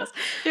going to guess.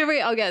 Yeah,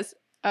 wait, I'll guess.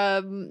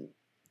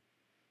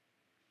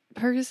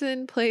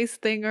 Person, place,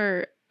 thing,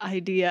 or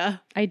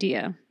idea?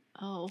 Idea.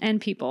 Oh.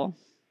 And people.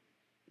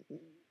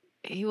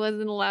 He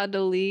wasn't allowed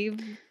to leave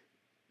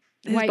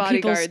his White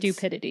bodyguards. people's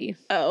stupidity.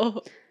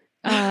 Oh.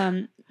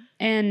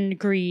 And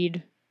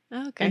greed.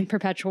 Okay. And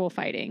perpetual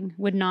fighting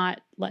would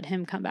not let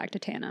him come back to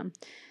Tanna.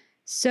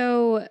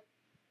 So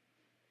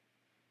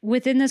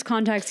within this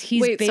context,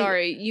 he's... Wait,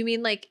 sorry. You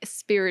mean like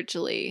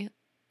spiritually?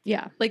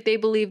 Yeah. Like they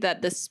believe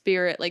that the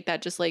spirit, like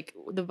that just like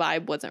the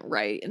vibe wasn't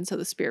right. And so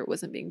the spirit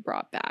wasn't being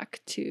brought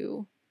back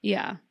to...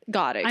 Yeah.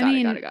 Got it. I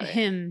mean,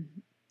 him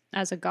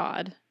as a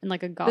god and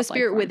like a god. The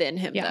spirit within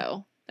him,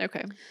 though.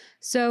 Okay.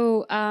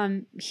 So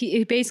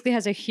he basically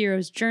has a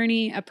hero's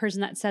journey, a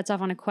person that sets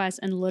off on a quest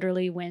and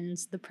literally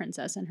wins the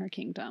princess and her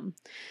kingdom.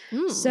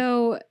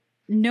 So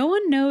no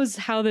one knows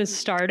how this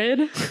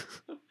started.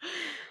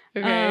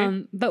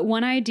 Okay. But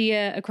one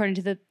idea, according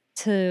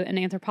to an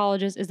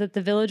anthropologist, is that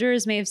the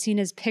villagers may have seen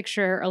his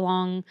picture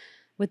along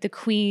with the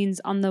queen's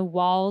on the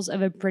walls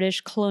of a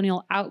British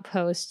colonial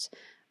outpost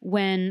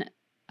when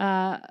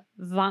I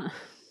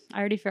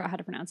already forgot how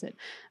to pronounce it.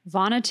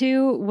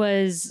 Vanuatu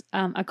was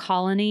a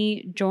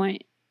colony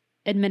joint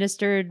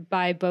administered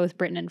by both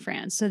Britain and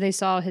France. So they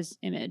saw his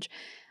image.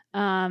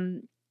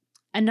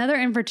 Another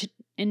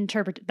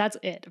interpret that's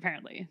it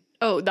apparently.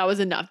 Oh, that was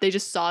enough. They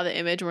just saw the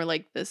image and were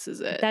like, this is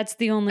it. That's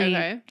the only,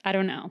 I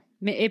don't know.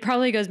 It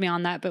probably goes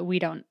beyond that, but we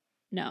don't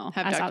know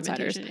as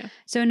outsiders. Yeah.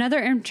 So another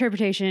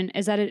interpretation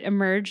is that it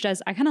emerged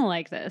as, I kind of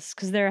like this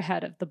because they're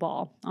ahead of the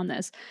ball on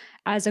this,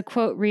 as a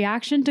quote,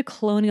 reaction to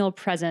colonial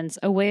presence,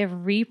 a way of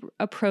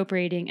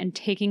reappropriating and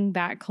taking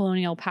back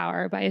colonial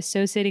power by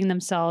associating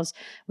themselves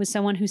with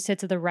someone who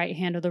sits at the right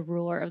hand of the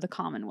ruler of the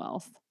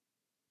Commonwealth.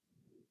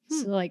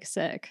 So like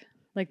sick.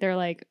 Like they're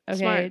like, okay,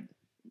 smart.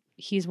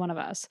 He's one of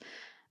us.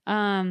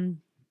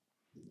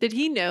 Did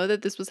he know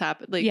that this was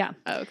happening? Like, yeah.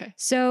 Oh, okay.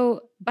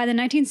 So by the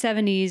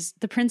 1970s,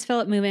 the Prince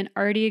Philip movement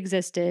already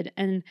existed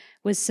and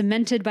was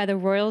cemented by the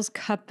royals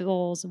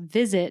couple's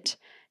visit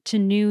to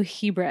New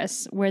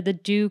Hebrides, where the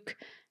Duke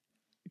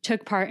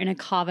took part in a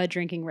kava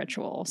drinking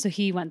ritual. So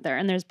he went there,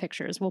 and there's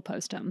pictures. We'll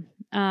post them.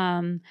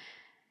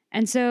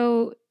 And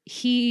so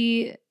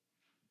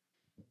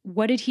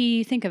what did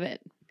he think of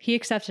it? He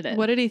accepted it.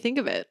 What did he think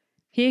of it?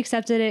 He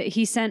accepted it.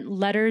 He sent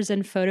letters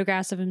and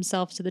photographs of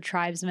himself to the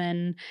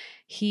tribesmen.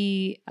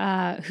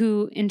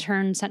 Who in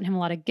turn sent him a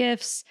lot of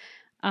gifts.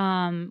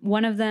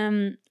 One of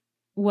them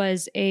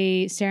was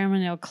a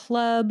ceremonial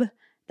club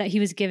that he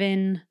was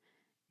given,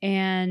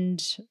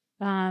 and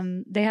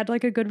they had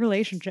like a good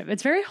relationship.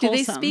 It's very wholesome.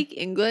 Did they speak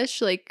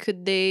English? Like,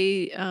 could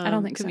they? I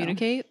don't think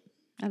communicate.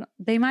 So.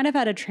 They might have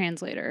had a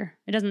translator.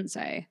 It doesn't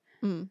say.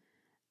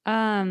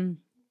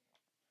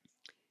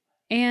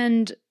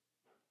 And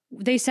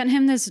they sent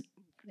him this.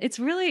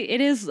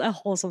 It is a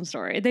wholesome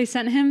story. They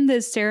sent him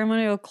this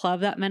ceremonial club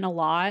that meant a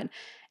lot,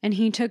 and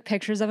he took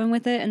pictures of him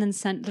with it and then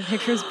sent the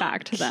pictures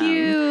back to them.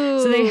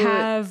 Cute. So they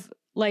have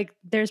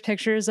there's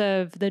pictures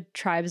of the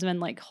tribesmen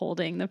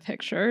holding the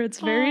picture. It's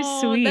very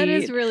sweet. That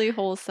is really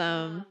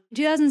wholesome. In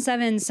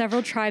 2007,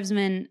 several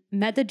tribesmen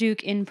met the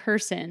Duke in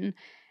person,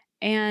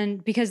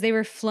 and because they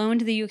were flown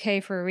to the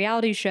UK for a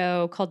reality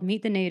show called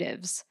Meet the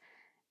Natives.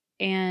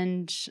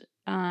 And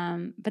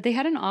but they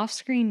had an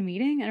off-screen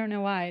meeting. I don't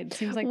know why. It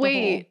seems like the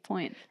whole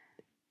point.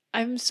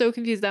 I'm so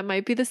confused. That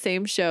might be the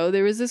same show.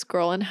 There was this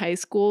girl in high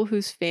school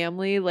whose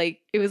family,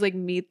 it was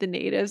Meet the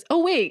Natives.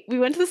 Oh, wait. We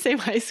went to the same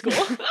high school.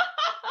 I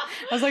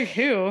was like,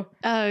 who?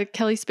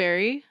 Kelly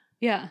Sperry.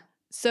 Yeah.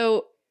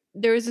 So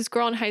there was this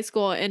girl in high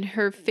school, and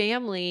her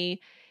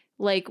family,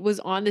 was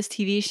on this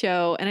TV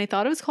show, and I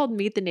thought it was called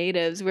Meet the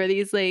Natives, where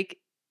these,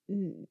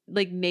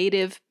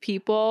 native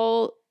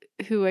people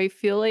who I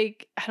feel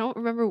like, I don't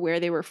remember where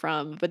they were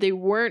from, but they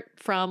weren't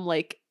from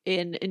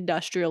an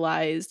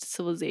industrialized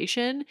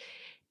civilization,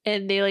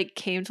 and they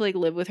came to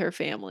live with her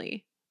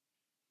family.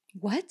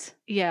 What?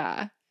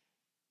 Yeah.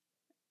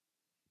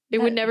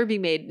 It would never be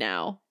made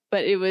now,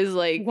 but it was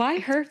why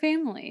her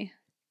family?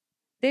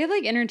 They have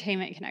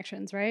entertainment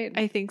connections, right?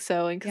 I think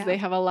so, and because they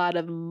have a lot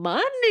of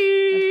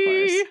money. Of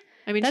course.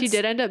 I mean, she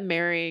did end up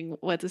marrying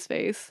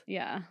what's-his-face?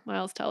 Yeah.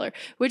 Miles Teller,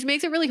 which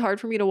makes it really hard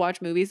for me to watch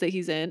movies that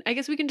he's in. I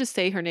guess we can just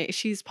say her name.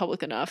 She's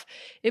public enough.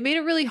 It made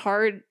it really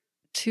hard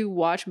to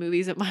watch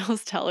movies that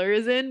Miles Teller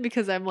is in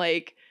because I'm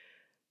like,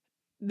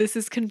 this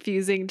is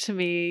confusing to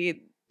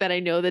me that I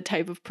know the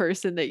type of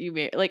person that you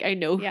married. I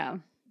know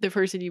the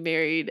person you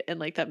married,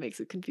 and that makes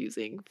it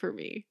confusing for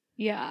me.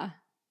 Yeah.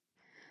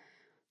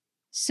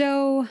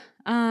 So,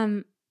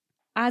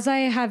 as I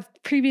have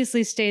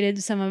previously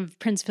stated, some of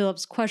Prince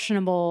Philip's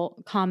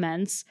questionable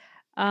comments,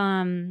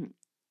 the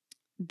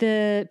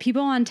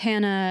people on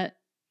Tana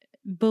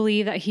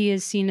believe that he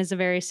is seen as a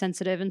very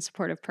sensitive and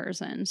supportive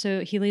person.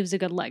 So he leaves a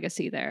good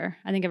legacy there.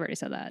 I think I've already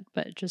said that,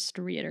 but just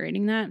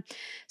reiterating that.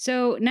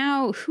 So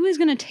now who is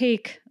going to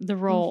take the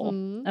role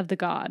of the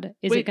god?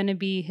 Is it going to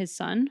be his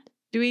son?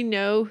 Do we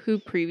know who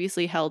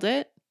previously held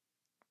it?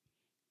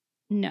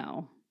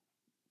 No.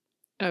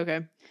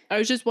 Okay. I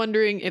was just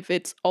wondering if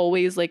it's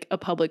always a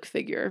public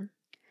figure.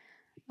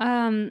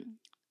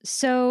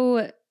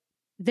 So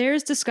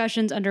there's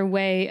discussions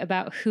underway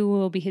about who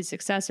will be his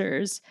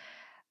successors.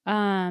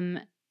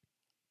 A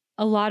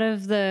lot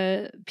of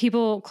the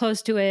people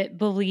close to it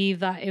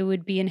believe that it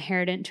would be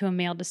inherited to a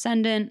male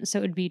descendant. So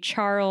it would be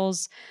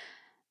Charles.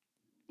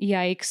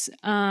 Yikes.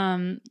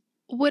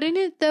 Wouldn't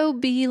it though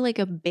be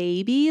a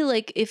baby?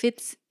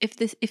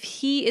 If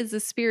he is the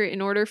spirit, in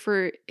order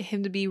for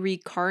him to be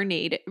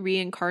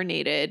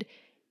reincarnated,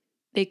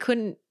 they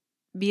couldn't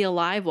be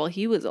alive while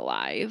he was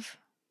alive,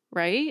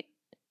 right?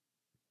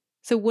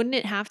 So wouldn't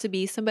it have to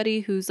be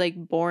somebody who's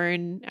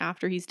born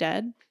after he's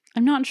dead?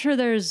 I'm not sure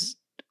there's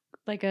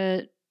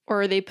a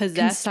or are they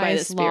possessed by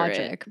the spirit?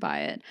 Logic by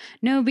it.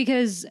 No,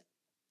 because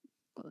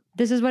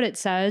this is what it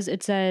says.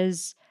 It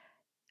says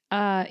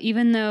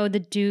Even though the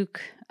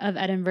Duke of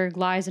Edinburgh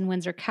lies in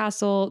Windsor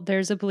Castle,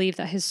 there's a belief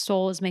that his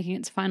soul is making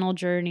its final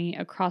journey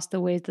across the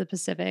waves of the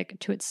Pacific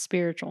to its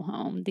spiritual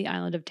home, the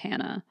island of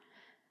Tanna,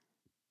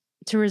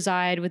 to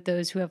reside with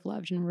those who have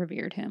loved and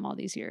revered him all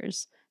these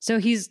years. So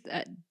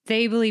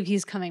they believe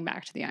he's coming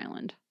back to the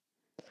island.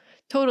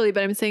 Totally,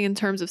 but I'm saying in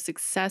terms of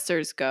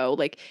successors go,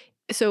 like,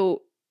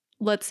 so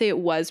let's say it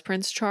was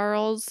Prince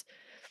Charles,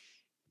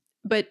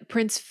 but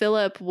Prince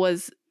Philip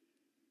was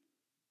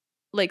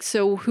like,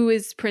 so who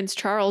is Prince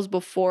Charles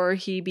before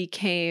he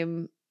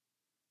became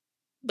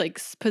like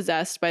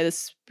possessed by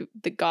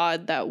the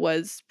god that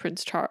was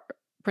Prince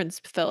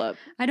Philip?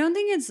 Isn't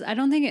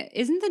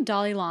the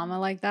Dalai Lama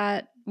like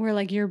that, where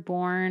like you're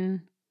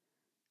born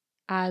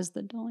as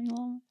the Dalai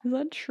Lama? Is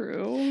that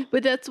true?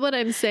 But that's what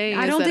I'm saying.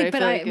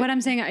 What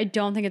I'm saying, I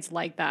don't think it's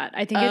like that.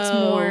 I think it's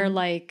more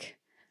like,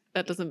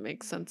 that doesn't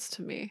make sense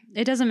to me.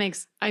 It doesn't make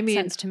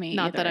sense to me.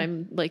 Not either. that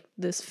I'm like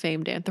this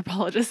famed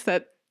anthropologist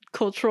that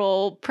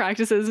cultural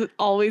practices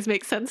always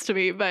make sense to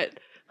me, but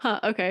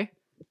okay.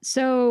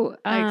 So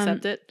I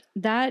accept it.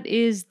 That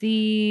is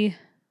the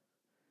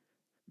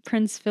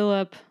Prince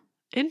Philip.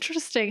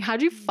 Interesting.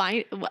 How'd you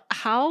find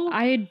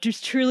I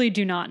just truly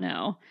do not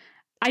know.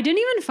 I didn't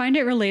even find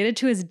it related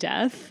to his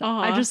death.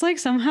 I just like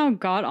somehow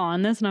got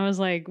on this and I was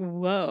like,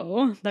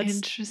 whoa, that's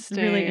interesting.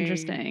 Really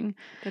interesting.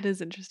 That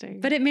is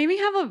interesting. But it made me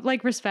have a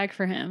like respect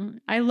for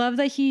him. I love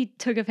that he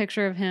took a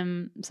picture of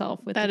himself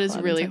with that is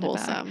really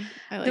wholesome.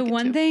 I like the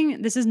one too.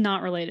 thing, this is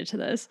not related to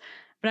this,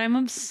 but I'm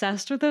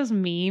obsessed with those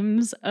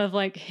memes of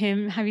like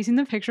him. Have you seen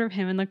the picture of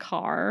him in the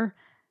car?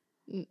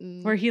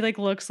 Mm-mm. Where he like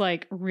looks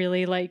like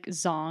really like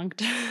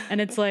zonked, and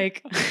it's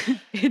like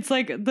it's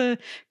like the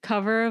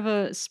cover of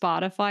a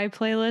Spotify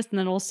playlist, and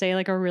then it'll say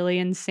like a really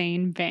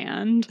insane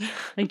band.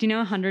 Like, do you know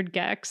 100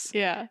 Gex?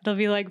 Yeah, it'll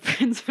be like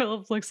Prince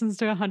Philip listens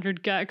to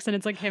 100 Gex, and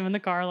it's like him in the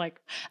car.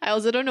 Like, I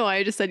also don't know why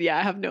I just said yeah.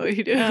 I have no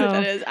idea what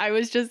that is. I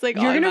was just like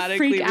You're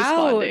automatically gonna freak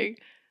responding.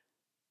 Out.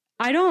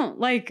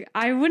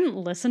 I wouldn't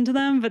listen to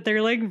them, but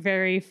they're like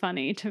very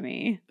funny to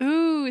me.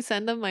 Ooh,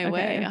 send them my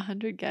way.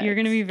 100 Gex. You're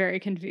gonna be very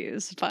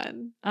confused.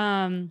 Fun.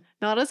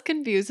 Not as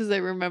confused as I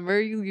remember.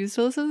 You used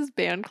to listen to this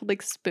band called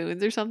like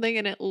Spoons or something,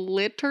 and it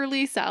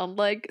literally sounded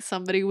like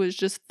somebody was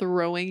just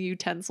throwing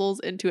utensils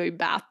into a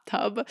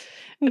bathtub.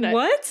 And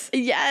what?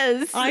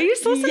 Yes. I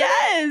used to listen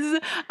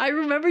to I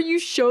remember you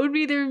showed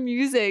me their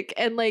music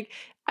and like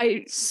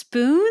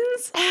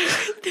Spoons?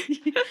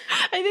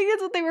 I think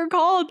that's what they were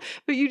called.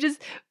 But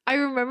I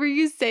remember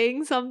you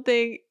saying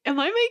something. Am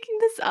I making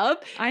this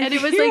up? And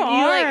it was like you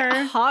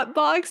like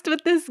hotboxed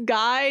with this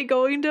guy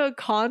going to a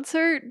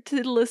concert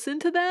to listen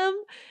to them.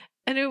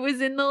 And it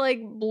was in the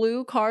like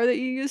blue car that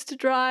you used to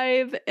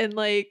drive. And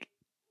like,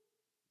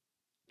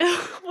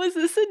 was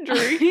this a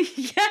dream?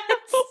 Yes.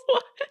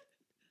 What?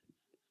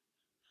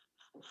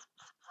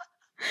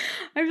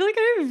 I feel like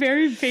I have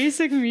very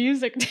basic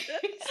music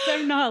taste.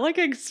 I'm not like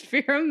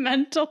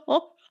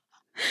experimental.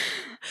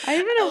 I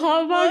have a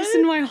hotbox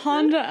in my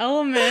Honda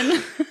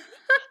Element.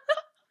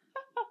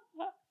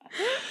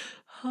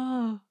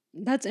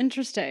 That's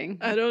interesting.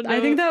 I don't know.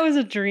 I think that was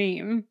a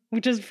dream,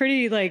 which is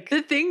pretty like...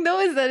 The thing though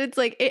is that it's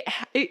like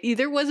it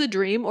either was a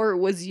dream or it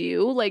was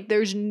you. Like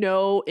there's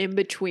no in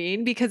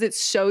between because it's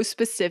so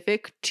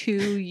specific to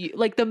you.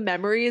 Like the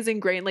memory is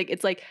ingrained. Like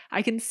it's like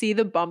I can see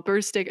the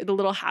bumper sticker, the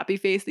little happy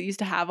face that you used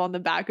to have on the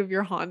back of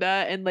your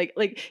Honda, and like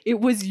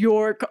it was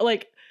your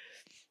like.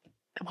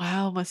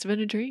 Wow, must have been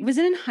a dream. Was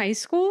it in high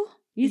school?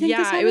 You think?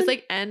 Yeah, it was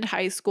like end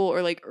high school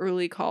or like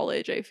early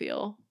college. I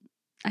feel.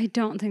 I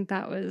don't think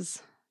that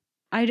was.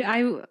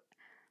 I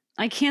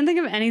can't think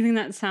of anything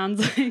that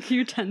sounds like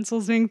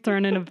utensils being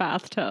thrown in a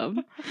bathtub.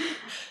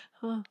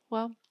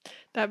 Well,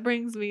 that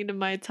brings me to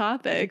my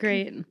topic.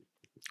 Great.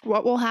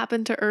 What will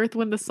happen to Earth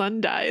when the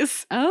sun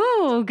dies?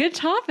 Oh, good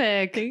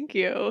topic. Thank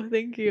you.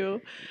 Thank you.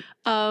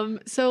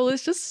 So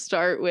let's just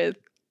start with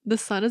the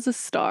sun is a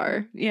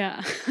star.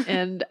 Yeah.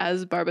 And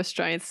as Barbra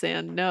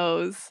Streisand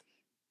knows,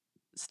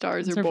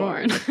 stars are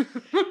born.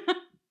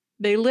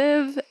 They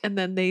live and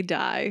then they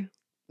die.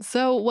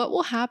 So what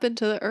will happen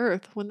to the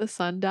Earth when the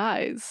sun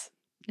dies?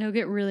 It'll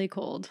get really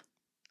cold.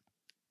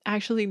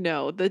 Actually,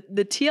 no. The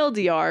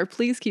TLDR,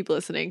 please keep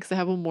listening because I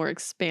have a more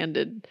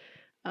expanded,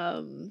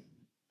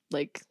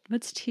 like...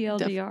 What's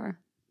TLDR?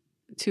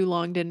 Too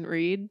long didn't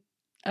read.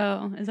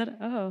 Oh, is that...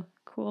 Oh,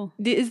 cool.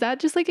 Is that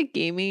just like a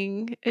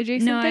gaming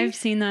adjacent thing? No, I've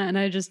seen that and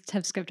I just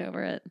have skipped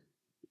over it.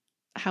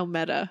 How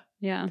meta.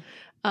 Yeah.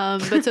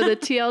 But so the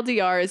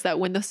TLDR is that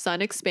when the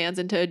sun expands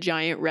into a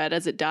giant red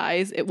as it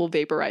dies, it will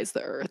vaporize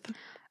the Earth.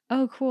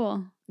 Oh,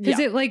 cool. Is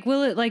it like,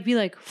 will it like be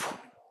like...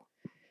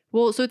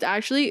 Well, so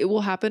it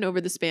will happen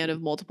over the span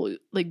of multiple,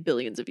 like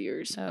billions of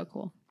years. Oh,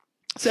 cool.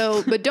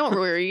 So, but don't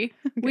worry.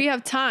 Okay. We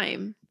have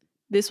time.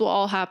 This will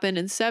all happen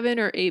in 7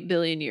 or 8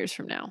 billion years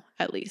from now,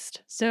 at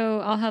least. So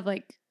I'll have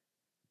like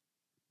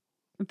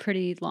a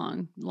pretty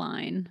long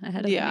line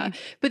ahead of me. Yeah.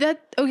 But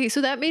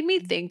so that made me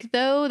think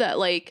though that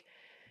like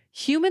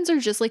humans are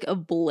just like a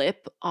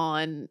blip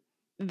on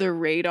the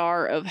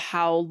radar of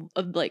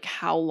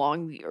how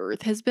long the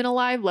Earth has been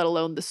alive, let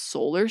alone the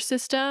solar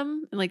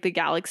system and like the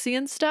galaxy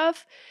and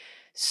stuff.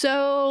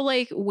 So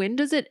like, when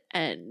does it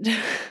end?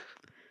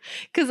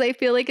 Because I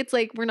feel like it's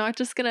like,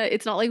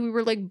 it's not like we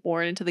were like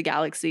born into the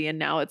galaxy and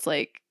now it's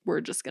like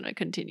we're just gonna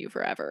continue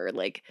forever.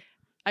 Like,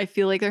 I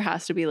feel like there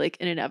has to be like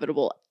an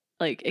inevitable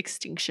like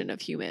extinction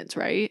of humans,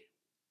 right?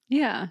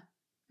 Yeah.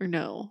 Or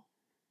no?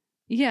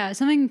 Yeah,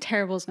 something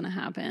terrible is gonna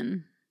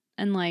happen.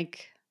 And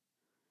like,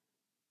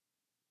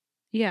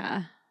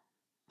 yeah.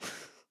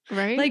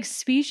 Right? Like,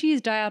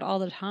 species die out all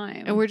the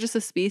time. And we're just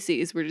a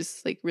species. We're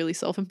just like really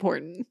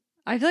self-important.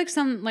 I feel like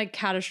some like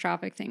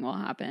catastrophic thing will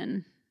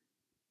happen.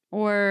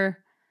 Or,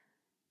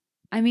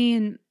 I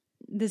mean,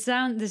 this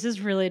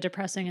is really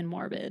depressing and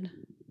morbid.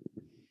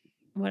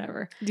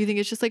 Whatever. Do you think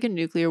it's just like a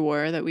nuclear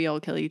war that we all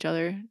kill each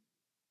other?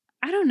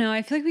 I don't know.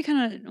 I feel like we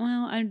kind of,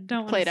 well, I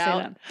don't want to say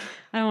that.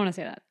 I don't want to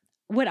say that.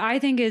 What I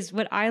think is,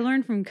 what I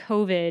learned from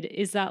COVID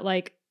is that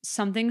like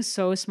something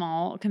so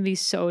small can be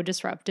so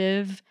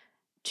disruptive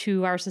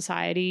to our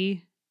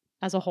society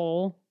as a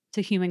whole,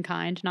 to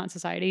humankind, not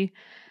society,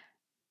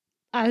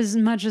 as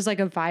much as like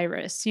a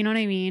virus. You know what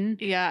I mean?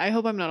 Yeah, I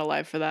hope I'm not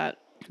alive for that.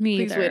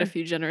 Please wait a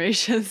few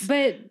generations.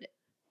 But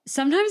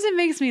sometimes it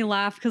makes me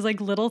laugh because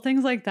like little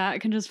things like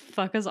that can just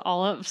fuck us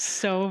all up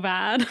so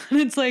bad.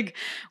 And it's like,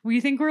 we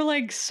think we're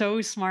like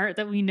so smart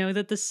that we know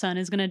that the sun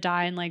is going to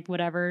die in like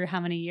whatever, how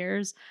many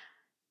years.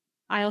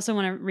 I also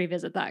want to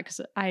revisit that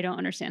because I don't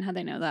understand how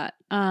they know that.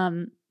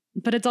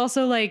 But it's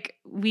also like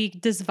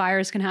this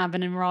virus can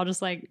happen and we're all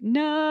just like,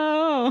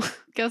 no.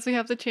 Guess we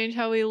have to change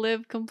how we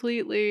live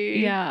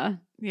completely. Yeah.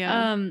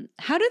 Yeah.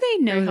 How do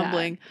they know Very that?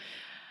 humbling.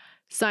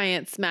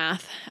 Science,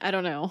 math. I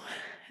don't know.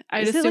 I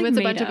Is assume it, like, it's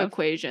a made bunch up? of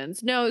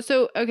equations. No,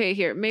 so okay,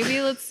 here.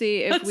 Maybe let's see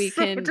if That's we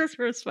so can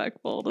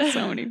disrespectful to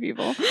so many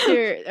people.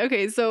 Here,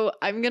 okay, so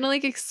I'm gonna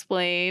like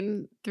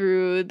explain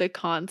through the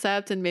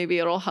concept and maybe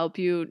it'll help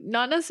you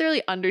not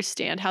necessarily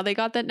understand how they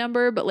got that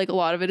number, but like a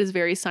lot of it is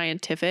very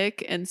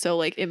scientific. And so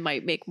like it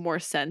might make more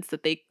sense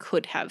that they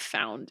could have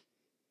found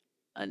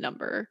a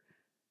number.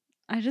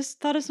 I just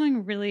thought of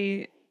something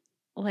really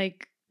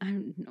like,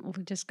 I'm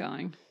just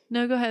going.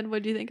 No, go ahead.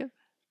 What do you think of?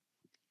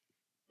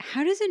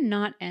 How does it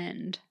not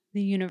end,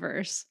 the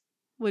universe?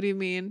 What do you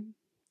mean?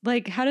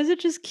 Like, how does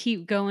it just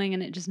keep going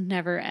and it just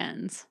never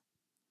ends?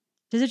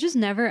 Does it just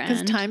never end?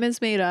 Because time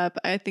is made up.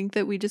 I think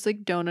that we just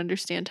like don't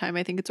understand time.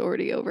 I think it's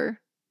already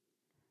over.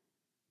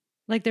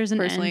 Like there's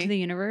an end to the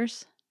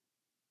universe?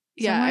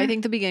 Yeah, somewhere? I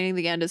think the beginning and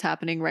the end is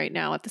happening right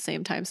now at the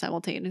same time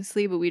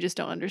simultaneously, but we just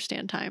don't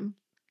understand time.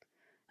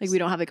 Like we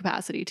don't have the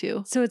capacity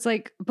to. So it's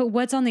like, but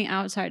what's on the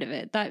outside of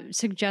it? That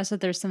suggests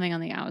that there's something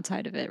on the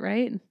outside of it,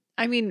 right?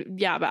 I mean,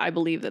 yeah, but I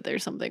believe that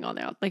there's something on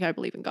the out. Like I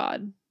believe in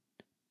God.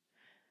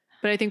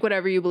 But I think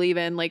whatever you believe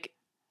in, like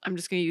I'm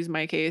just going to use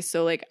my case.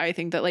 So like I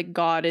think that like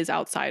God is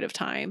outside of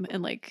time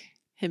and like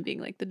him being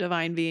like the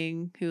divine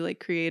being who like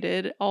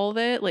created all of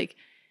it. Like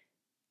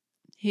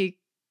he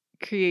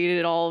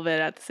created all of it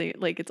at the same,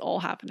 like it's all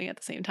happening at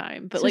the same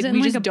time. But so like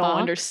we just don't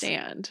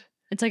understand.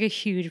 It's like a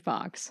huge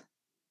box.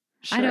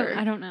 Sure.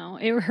 I don't know.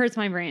 It hurts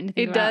my brain to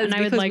think it about, does, and I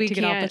would like to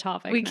get off the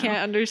topic. We can't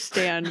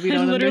understand. We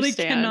don't literally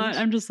understand. Cannot.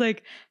 I'm just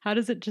like, how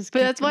does it just? But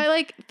that's why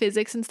like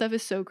physics and stuff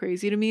is so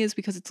crazy to me, is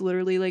because it's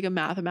literally like a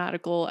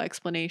mathematical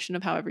explanation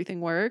of how everything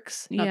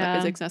works. Not that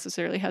physics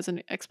necessarily has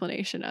an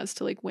explanation as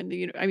to like when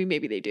the I mean,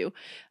 maybe they do,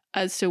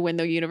 as to when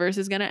the universe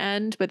is going to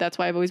end. But that's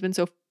why I've always been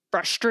so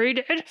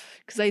frustrated,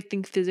 because I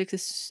think physics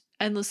is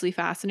endlessly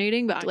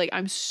fascinating, but like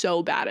I'm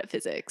so bad at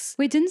physics.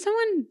 Wait, didn't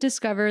someone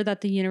discover that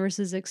the universe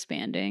is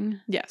expanding?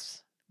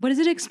 Yes. What is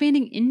it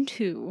expanding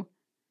into?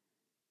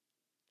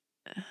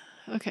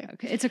 Okay.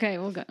 It's okay.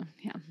 We'll go.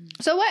 Yeah.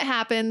 So what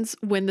happens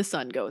when the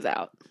sun goes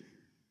out?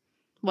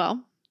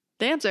 Well,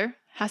 the answer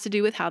has to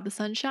do with how the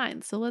sun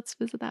shines. So let's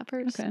visit that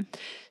first. Okay.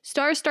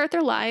 Stars start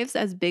their lives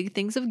as big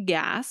things of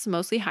gas,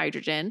 mostly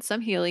hydrogen,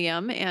 some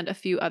helium, and a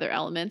few other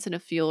elements. And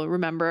if you'll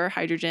remember,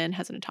 hydrogen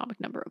has an atomic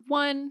number of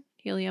 1.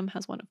 Helium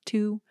has one of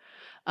 2.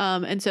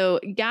 And so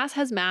gas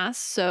has mass.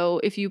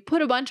 So if you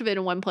put a bunch of it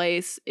in one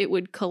place, it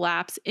would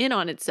collapse in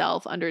on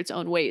itself under its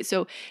own weight.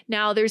 So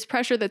now there's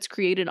pressure that's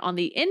created on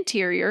the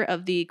interior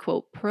of the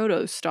quote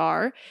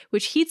protostar,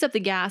 which heats up the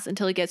gas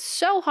until it gets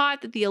so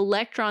hot that the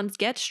electrons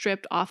get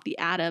stripped off the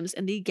atoms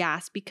and the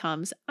gas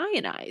becomes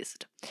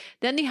ionized.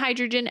 Then the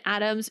hydrogen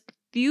atoms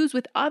fuse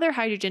with other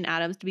hydrogen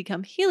atoms to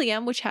become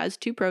helium, which has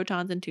 2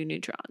 protons and 2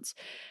 neutrons.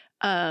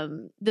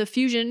 The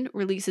fusion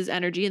releases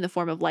energy in the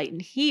form of light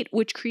and heat,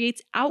 which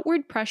creates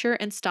outward pressure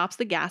and stops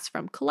the gas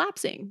from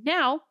collapsing.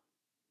 Now,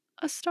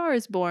 a star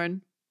is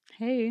born.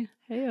 Hey.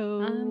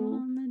 Hey-o.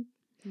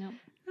 No. Have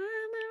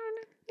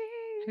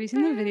you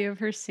seen the video of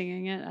her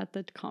singing it at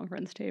the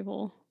conference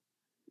table?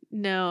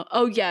 No.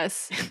 Oh,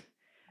 yes.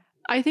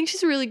 I think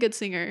she's a really good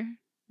singer.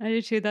 I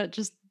do too.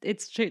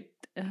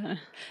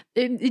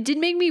 It did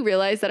make me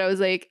realize that I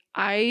was like,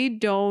 I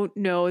don't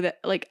know that,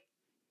 like,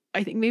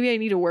 I think maybe I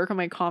need to work on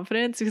my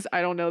confidence because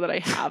I don't know that I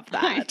have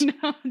that. I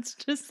know. It's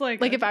just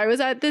like if I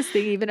was at this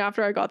thing, even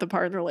after I got the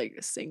part and they're like,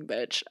 sing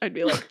bitch, I'd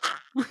be like,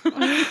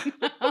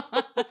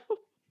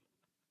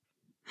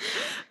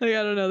 I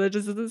don't know. That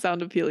just doesn't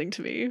sound appealing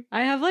to me.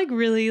 I have like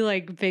really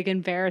like big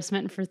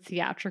embarrassment for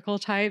theatrical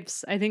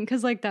types. I think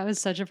because like that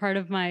was such a part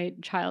of my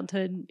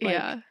childhood.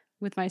 Like,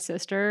 with my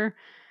sister,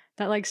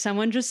 that like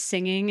someone just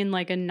singing in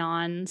like a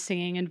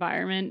non-singing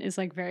environment is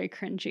like very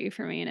cringy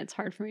for me, and it's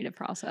hard for me to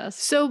process.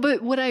 So,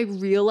 but what I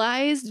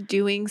realized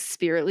doing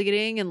spirit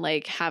leading and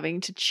like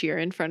having to cheer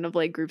in front of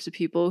like groups of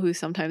people who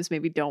sometimes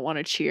maybe don't want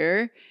to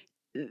cheer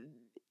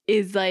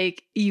is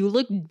like you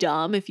look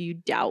dumb if you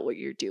doubt what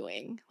you're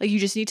doing. Like you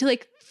just need to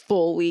like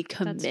fully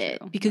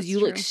commit because you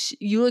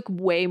look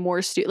way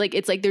more like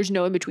it's like there's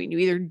no in between. You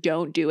either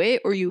don't do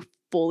it or you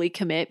fully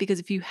commit, because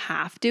if you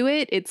half do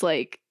it, it's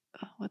like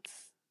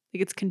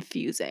it's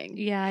confusing.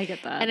 Yeah, I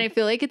get that. And I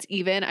feel like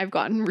I've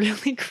gotten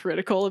really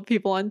critical of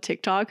people on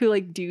TikTok who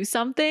like do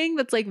something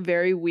that's like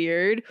very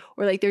weird,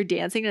 or like they're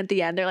dancing and at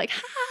the end they're like,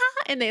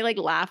 ha, and they like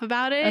laugh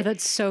about it. Oh,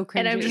 that's so cringy.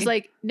 And I'm just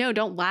like, no,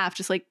 don't laugh.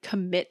 Just like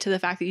commit to the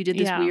fact that you did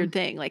this weird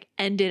thing. Like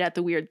end it at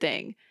the weird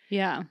thing.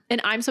 Yeah.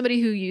 And I'm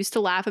somebody who used to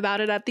laugh about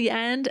it at the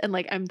end, and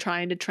like I'm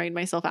trying to train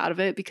myself out of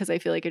it because I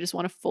feel like I just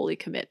want to fully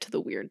commit to the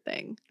weird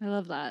thing. I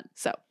love that.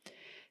 So,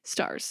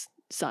 stars,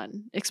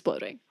 sun,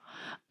 exploding.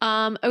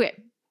 Okay.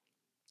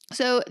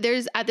 So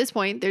at this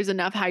point, there's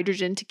enough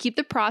hydrogen to keep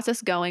the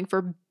process going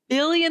for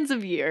billions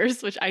of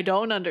years, which I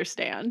don't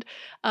understand.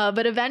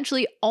 But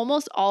eventually,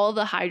 almost all of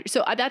the hydrogen.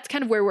 So that's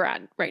kind of where we're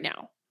at right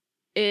now.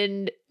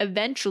 And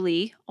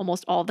eventually,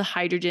 almost all of the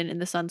hydrogen in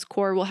the sun's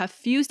core will have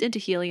fused into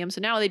helium. So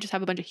now they just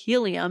have a bunch of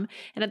helium.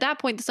 And at that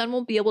point, the sun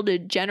won't be able to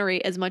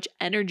generate as much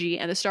energy,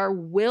 and the star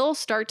will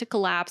start to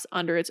collapse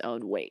under its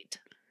own weight.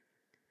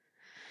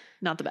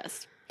 Not the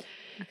best.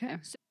 Okay.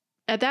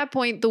 At that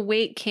point, the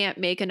weight can't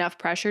make enough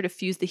pressure to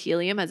fuse the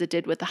helium as it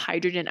did with the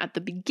hydrogen at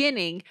the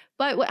beginning,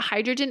 but what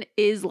hydrogen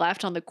is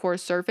left on the core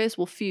surface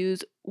will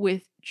fuse,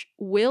 which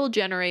will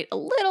generate a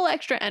little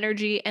extra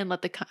energy and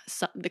let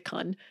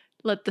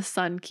the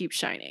sun keep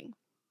shining.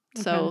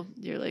 Okay. So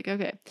you're like,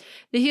 okay.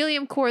 The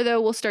helium core,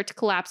 though, will start to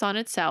collapse on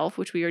itself,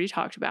 which we already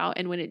talked about,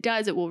 and when it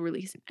does, it will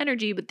release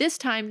energy, but this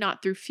time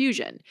not through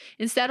fusion.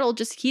 Instead, it'll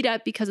just heat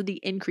up because of the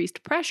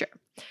increased pressure.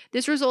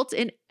 This results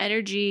in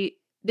energy.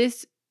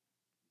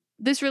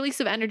 This release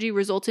of energy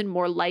results in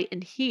more light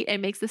and heat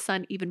and makes the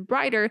sun even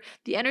brighter.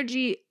 The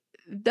energy,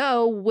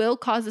 though, will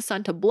cause the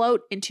sun to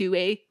bloat into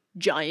a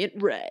giant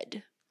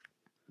red.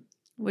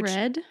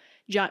 Red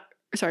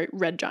giant.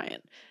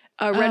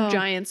 Red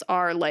giants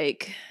are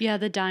like... Yeah,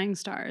 the dying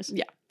stars.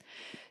 Yeah.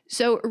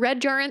 So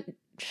red giants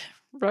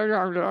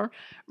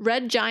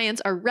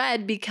are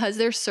red because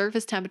their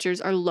surface temperatures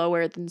are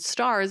lower than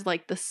stars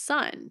like the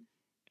sun,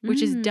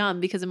 which is dumb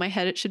because in my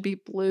head it should be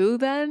blue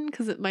then,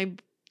 because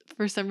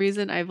for some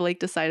reason, I've like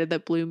decided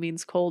that blue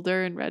means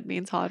colder and red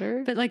means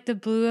hotter. But like the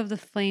blue of the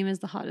flame is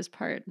the hottest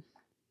part.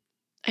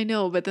 I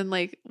know, but then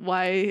like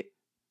why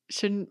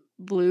shouldn't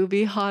blue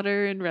be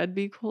hotter and red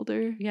be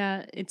colder?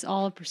 Yeah, it's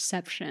all a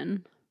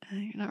perception.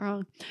 You're not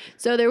wrong.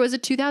 So there was a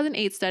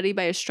 2008 study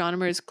by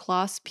astronomers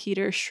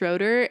Klaus-Peter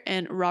Schroeder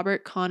and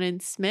Robert Conan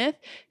Smith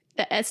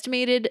that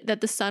estimated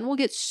that the sun will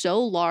get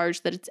so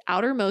large that its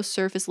outermost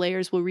surface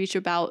layers will reach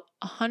about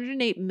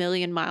 108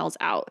 million miles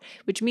out,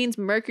 which means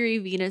Mercury,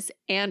 Venus,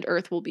 and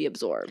Earth will be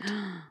absorbed.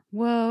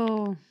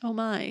 Whoa. Oh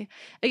my.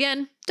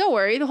 Again, don't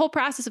worry. The whole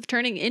process of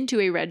turning into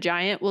a red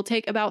giant will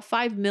take about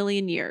 5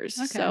 million years.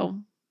 Okay. So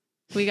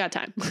we got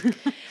time.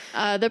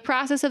 The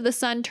process of the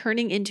sun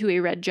turning into a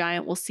red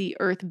giant will see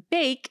Earth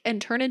bake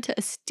and turn into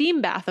a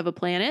steam bath of a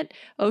planet.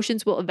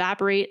 Oceans will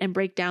evaporate and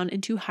break down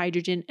into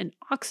hydrogen and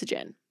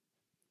oxygen.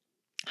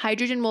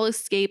 Hydrogen will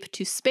escape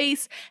to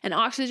space, and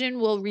oxygen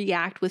will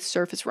react with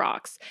surface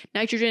rocks.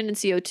 Nitrogen and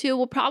CO2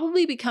 will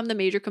probably become the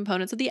major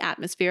components of the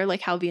atmosphere,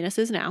 like how Venus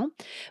is now.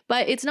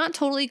 But it's not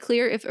totally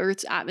clear if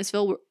Earth's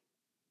atmosphere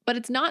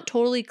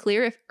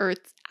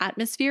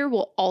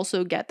will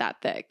also get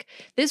that thick.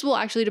 This will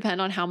actually depend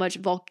on how much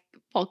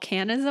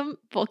volcanism.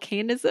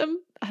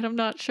 I'm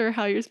not sure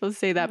how you're supposed to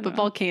say that, but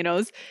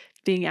volcanoes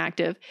being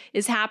active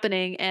is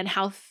happening, and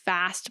how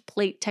fast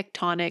plate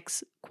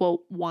tectonics,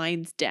 quote,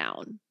 winds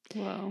down.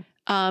 Whoa.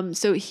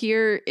 So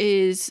here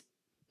is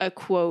a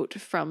quote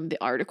from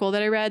the article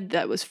that I read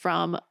that was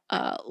from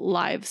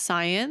Live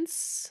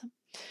Science.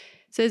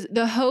 It says,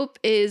 the hope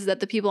is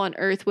that the people on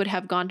Earth would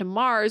have gone to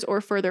Mars or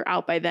further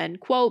out by then,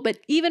 quote, but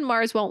even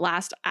Mars won't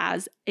last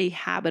as a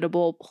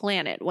habitable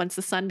planet. Once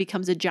the sun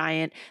becomes a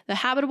giant, the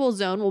habitable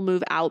zone will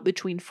move out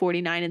between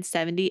 49 and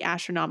 70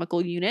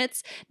 astronomical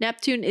units.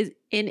 Neptune is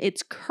in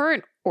its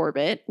current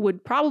orbit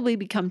would probably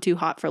become too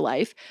hot for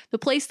life. The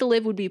place to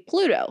live would be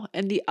Pluto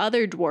and the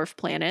other dwarf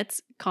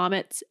planets,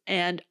 comets,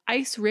 and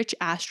ice-rich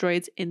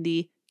asteroids in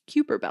the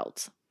Kuiper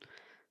Belt.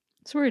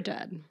 So we're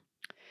dead.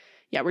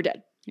 Yeah, we're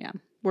dead. Yeah.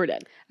 We're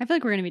dead. I feel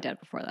like we're going to be dead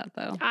before that,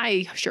 though.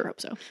 I sure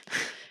hope so.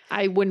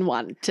 I wouldn't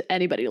want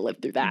anybody to live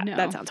through that. No.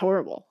 That sounds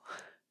horrible.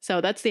 So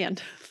that's the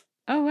end.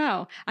 Oh,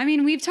 wow. I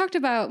mean, we've talked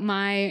about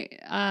my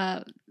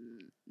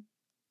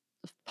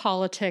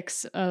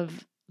politics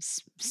of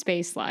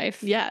space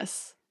life.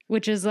 Yes.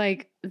 Which is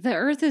like, the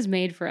Earth is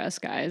made for us,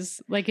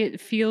 guys. Like, it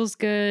feels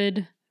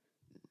good.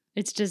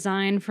 It's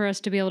designed for us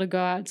to be able to go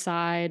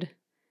outside.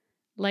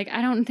 Like,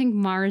 I don't think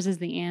Mars is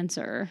the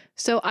answer.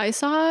 So I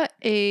saw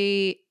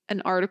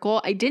an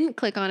article. I didn't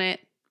click on it.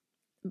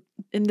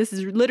 And this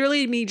is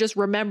literally me just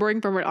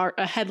remembering from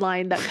a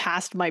headline that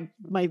passed my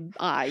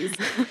eyes.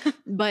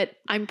 But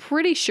I'm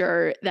pretty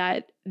sure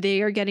that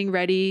they are getting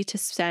ready to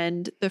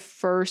send the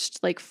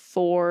first like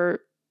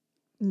 4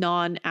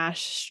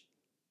 non-astronauts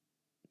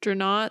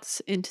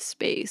into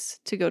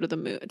space to go to the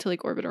moon, to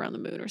like orbit around the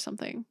moon or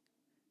something.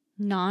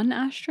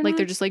 Non-astronauts? Like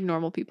they're just like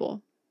normal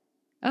people.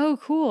 Oh,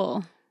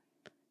 cool.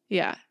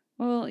 Yeah.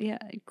 Well, yeah,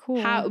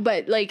 cool.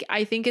 But like,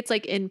 I think it's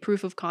like in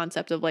proof of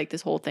concept of like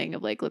this whole thing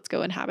of like, let's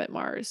go inhabit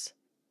Mars.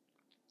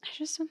 I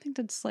just don't think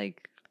that's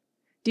like.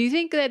 Do you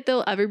think that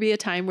there'll ever be a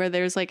time where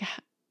there's like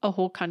a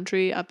whole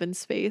country up in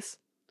space?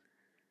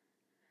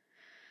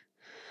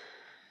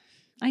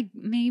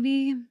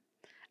 Maybe.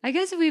 I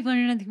guess if we've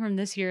learned anything from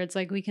this year, it's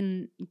like we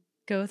can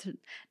go through.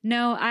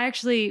 No,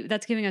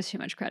 that's giving us too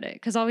much credit,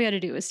 because all we had to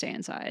do was stay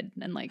inside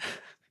and like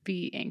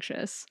be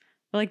anxious.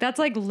 But like, that's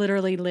like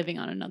literally living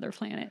on another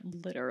planet,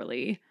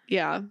 literally.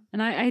 Yeah.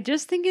 And I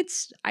just think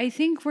I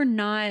think we're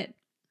not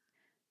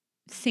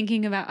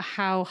thinking about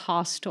how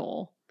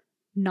hostile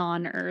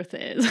non-Earth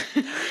is.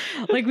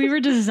 Like, we were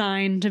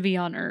designed to be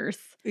on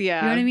Earth. Yeah.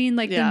 You know what I mean?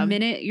 Like, the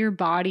minute if your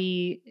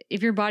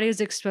body was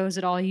exposed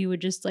at all, you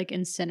would just like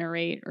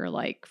incinerate or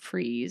like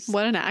freeze.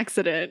 What an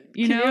accident.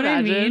 You know what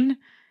I mean?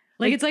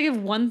 Like, it's like if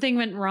one thing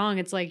went wrong,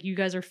 it's like you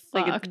guys are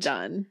fucked. Like, it's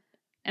done.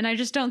 And I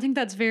just don't think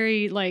that's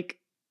very like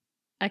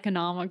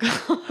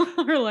economical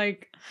or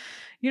like,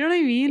 you know what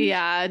I mean?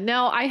 Yeah.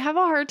 No, I have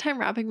a hard time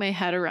wrapping my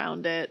head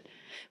around it.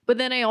 But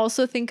then I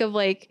also think of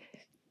like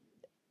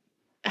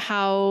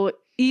how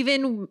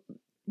even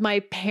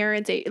my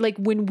parents, like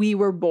when we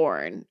were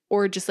born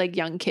or just like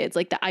young kids,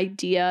 like the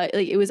idea,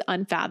 like it was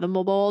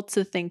unfathomable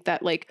to think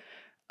that like,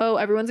 oh,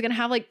 everyone's going to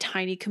have like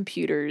tiny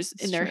computers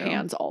in their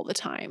hands all the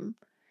time.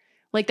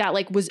 Like that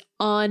like was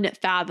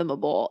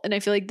unfathomable. And I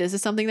feel like this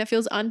is something that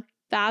feels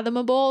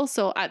unfathomable.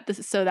 So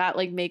that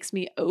like makes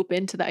me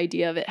open to the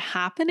idea of it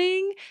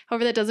happening.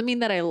 However, that doesn't mean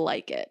that I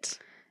like it.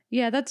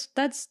 Yeah,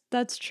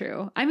 that's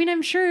true. I mean,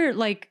 I'm sure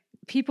like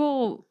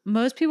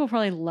most people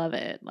probably love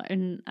it.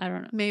 And I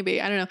don't know. Maybe.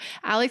 I don't know.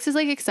 Alex is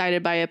like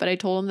excited by it, but I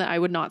told him that I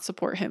would not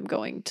support him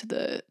going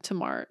to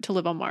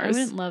live on Mars. I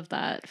wouldn't love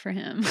that for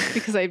him.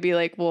 Because I'd be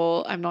like,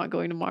 well, I'm not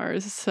going to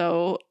Mars,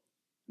 so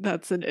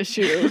that's an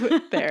issue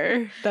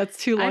there. That's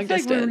too long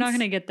distance. Like we're not going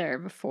to get there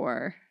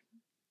before.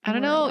 I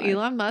don't know.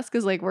 Elon Musk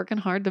is like working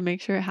hard to make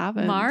sure it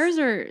happens. Mars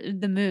or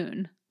the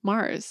moon?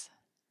 Mars.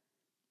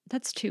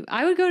 That's too.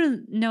 I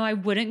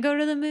wouldn't go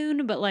to the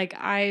moon, but like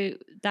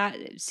that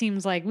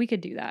seems like we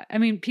could do that. I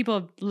mean, people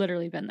have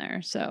literally been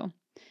there, so.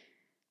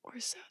 Or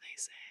so they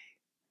say.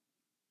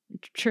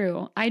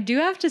 True. I do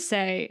have to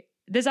say,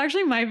 this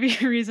actually might be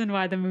a reason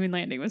why the moon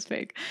landing was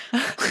fake.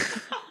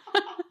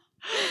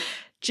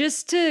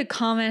 Just to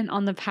comment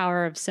on the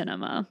power of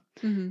cinema,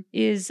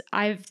 is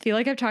I feel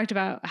like I've talked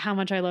about how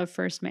much I love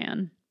First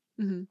Man.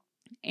 Mm-hmm.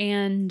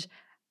 And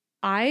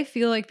I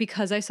feel like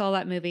because I saw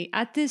that movie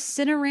at this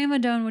Cinerama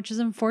Dome, which is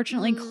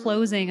unfortunately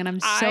closing, and I'm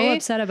so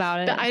upset about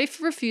it. I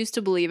refuse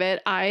to believe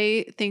it.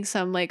 I think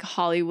some like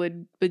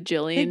Hollywood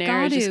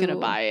bajillionaire is just going to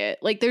buy it.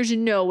 Like, there's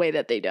no way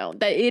that they don't.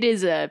 That it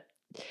is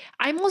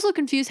I'm also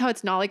confused how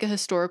it's not like a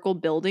historical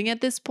building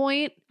at this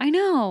point. I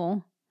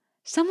know.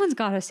 Someone's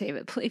got to save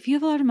it. If you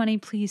have a lot of money,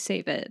 please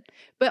save it.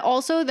 But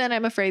also then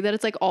I'm afraid that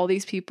it's like all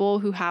these people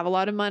who have a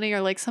lot of money are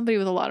like somebody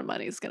with a lot of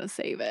money is going to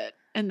save it.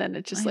 And then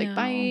it's just like,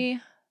 bye.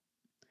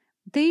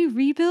 They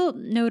rebuilt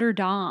Notre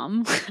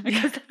Dame. I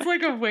guess that's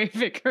like a way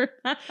bigger.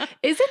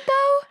 Is it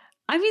though?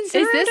 I mean, is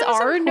this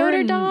our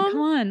Notre Dame? Come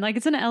on. Like,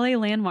 it's an LA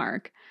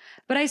landmark.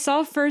 But I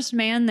saw First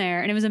Man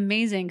there and it was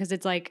amazing because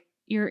it's like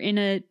you're in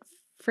a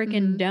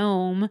freaking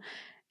dome.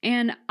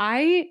 And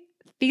I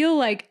feel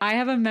like I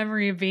have a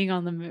memory of being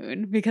on the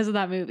moon because of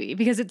that movie.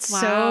 Because it's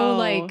so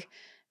like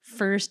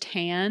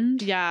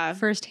firsthand. Yeah.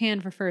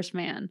 Firsthand for First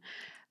Man.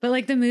 But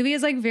like the movie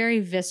is like very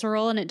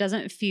visceral and it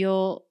doesn't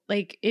feel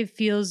like, it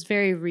feels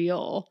very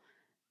real.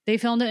 They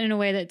filmed it in a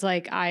way that's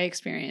like, I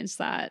experienced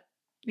that.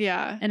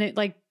 Yeah. And it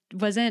like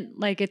wasn't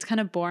like, it's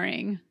kind of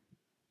boring.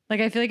 Like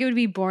I feel like it would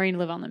be boring to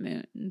live on the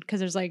moon because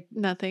there's like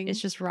nothing.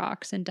 It's just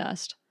rocks and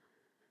dust.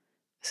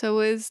 So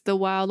is the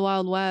Wild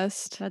Wild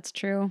West. That's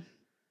true.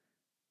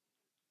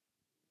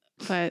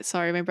 But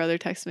sorry, my brother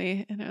texted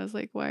me and I was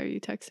like, why are you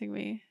texting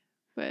me?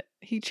 But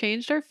he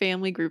changed our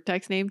family group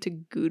text name to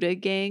Gouda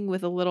Gang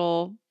with a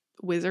little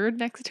wizard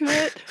next to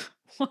it.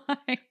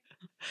 Why?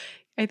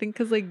 I think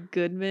because like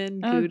Goodman,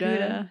 Gouda. Oh,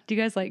 Gouda. Do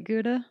you guys like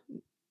Gouda?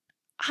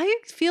 I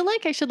feel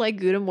like I should like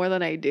Gouda more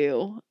than I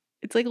do.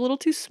 It's like a little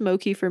too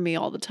smoky for me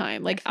all the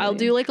time. Like I'll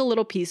do like a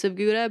little piece of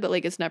Gouda, but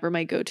like it's never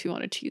my go-to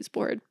on a cheese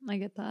board. I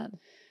get that.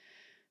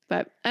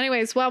 But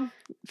anyways, well,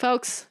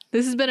 folks,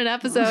 this has been an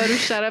episode of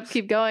Shut Up,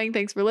 Keep Going.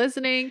 Thanks for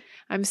listening.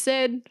 I'm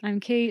Sid. I'm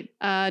Kate.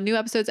 New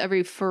episodes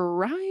every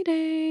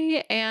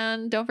Friday.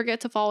 And don't forget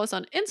to follow us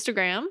on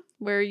Instagram,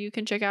 where you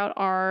can check out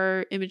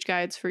our image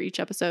guides for each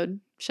episode.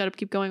 Shut Up,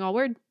 Keep Going, all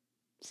word.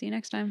 See you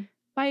next time.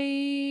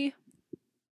 Bye.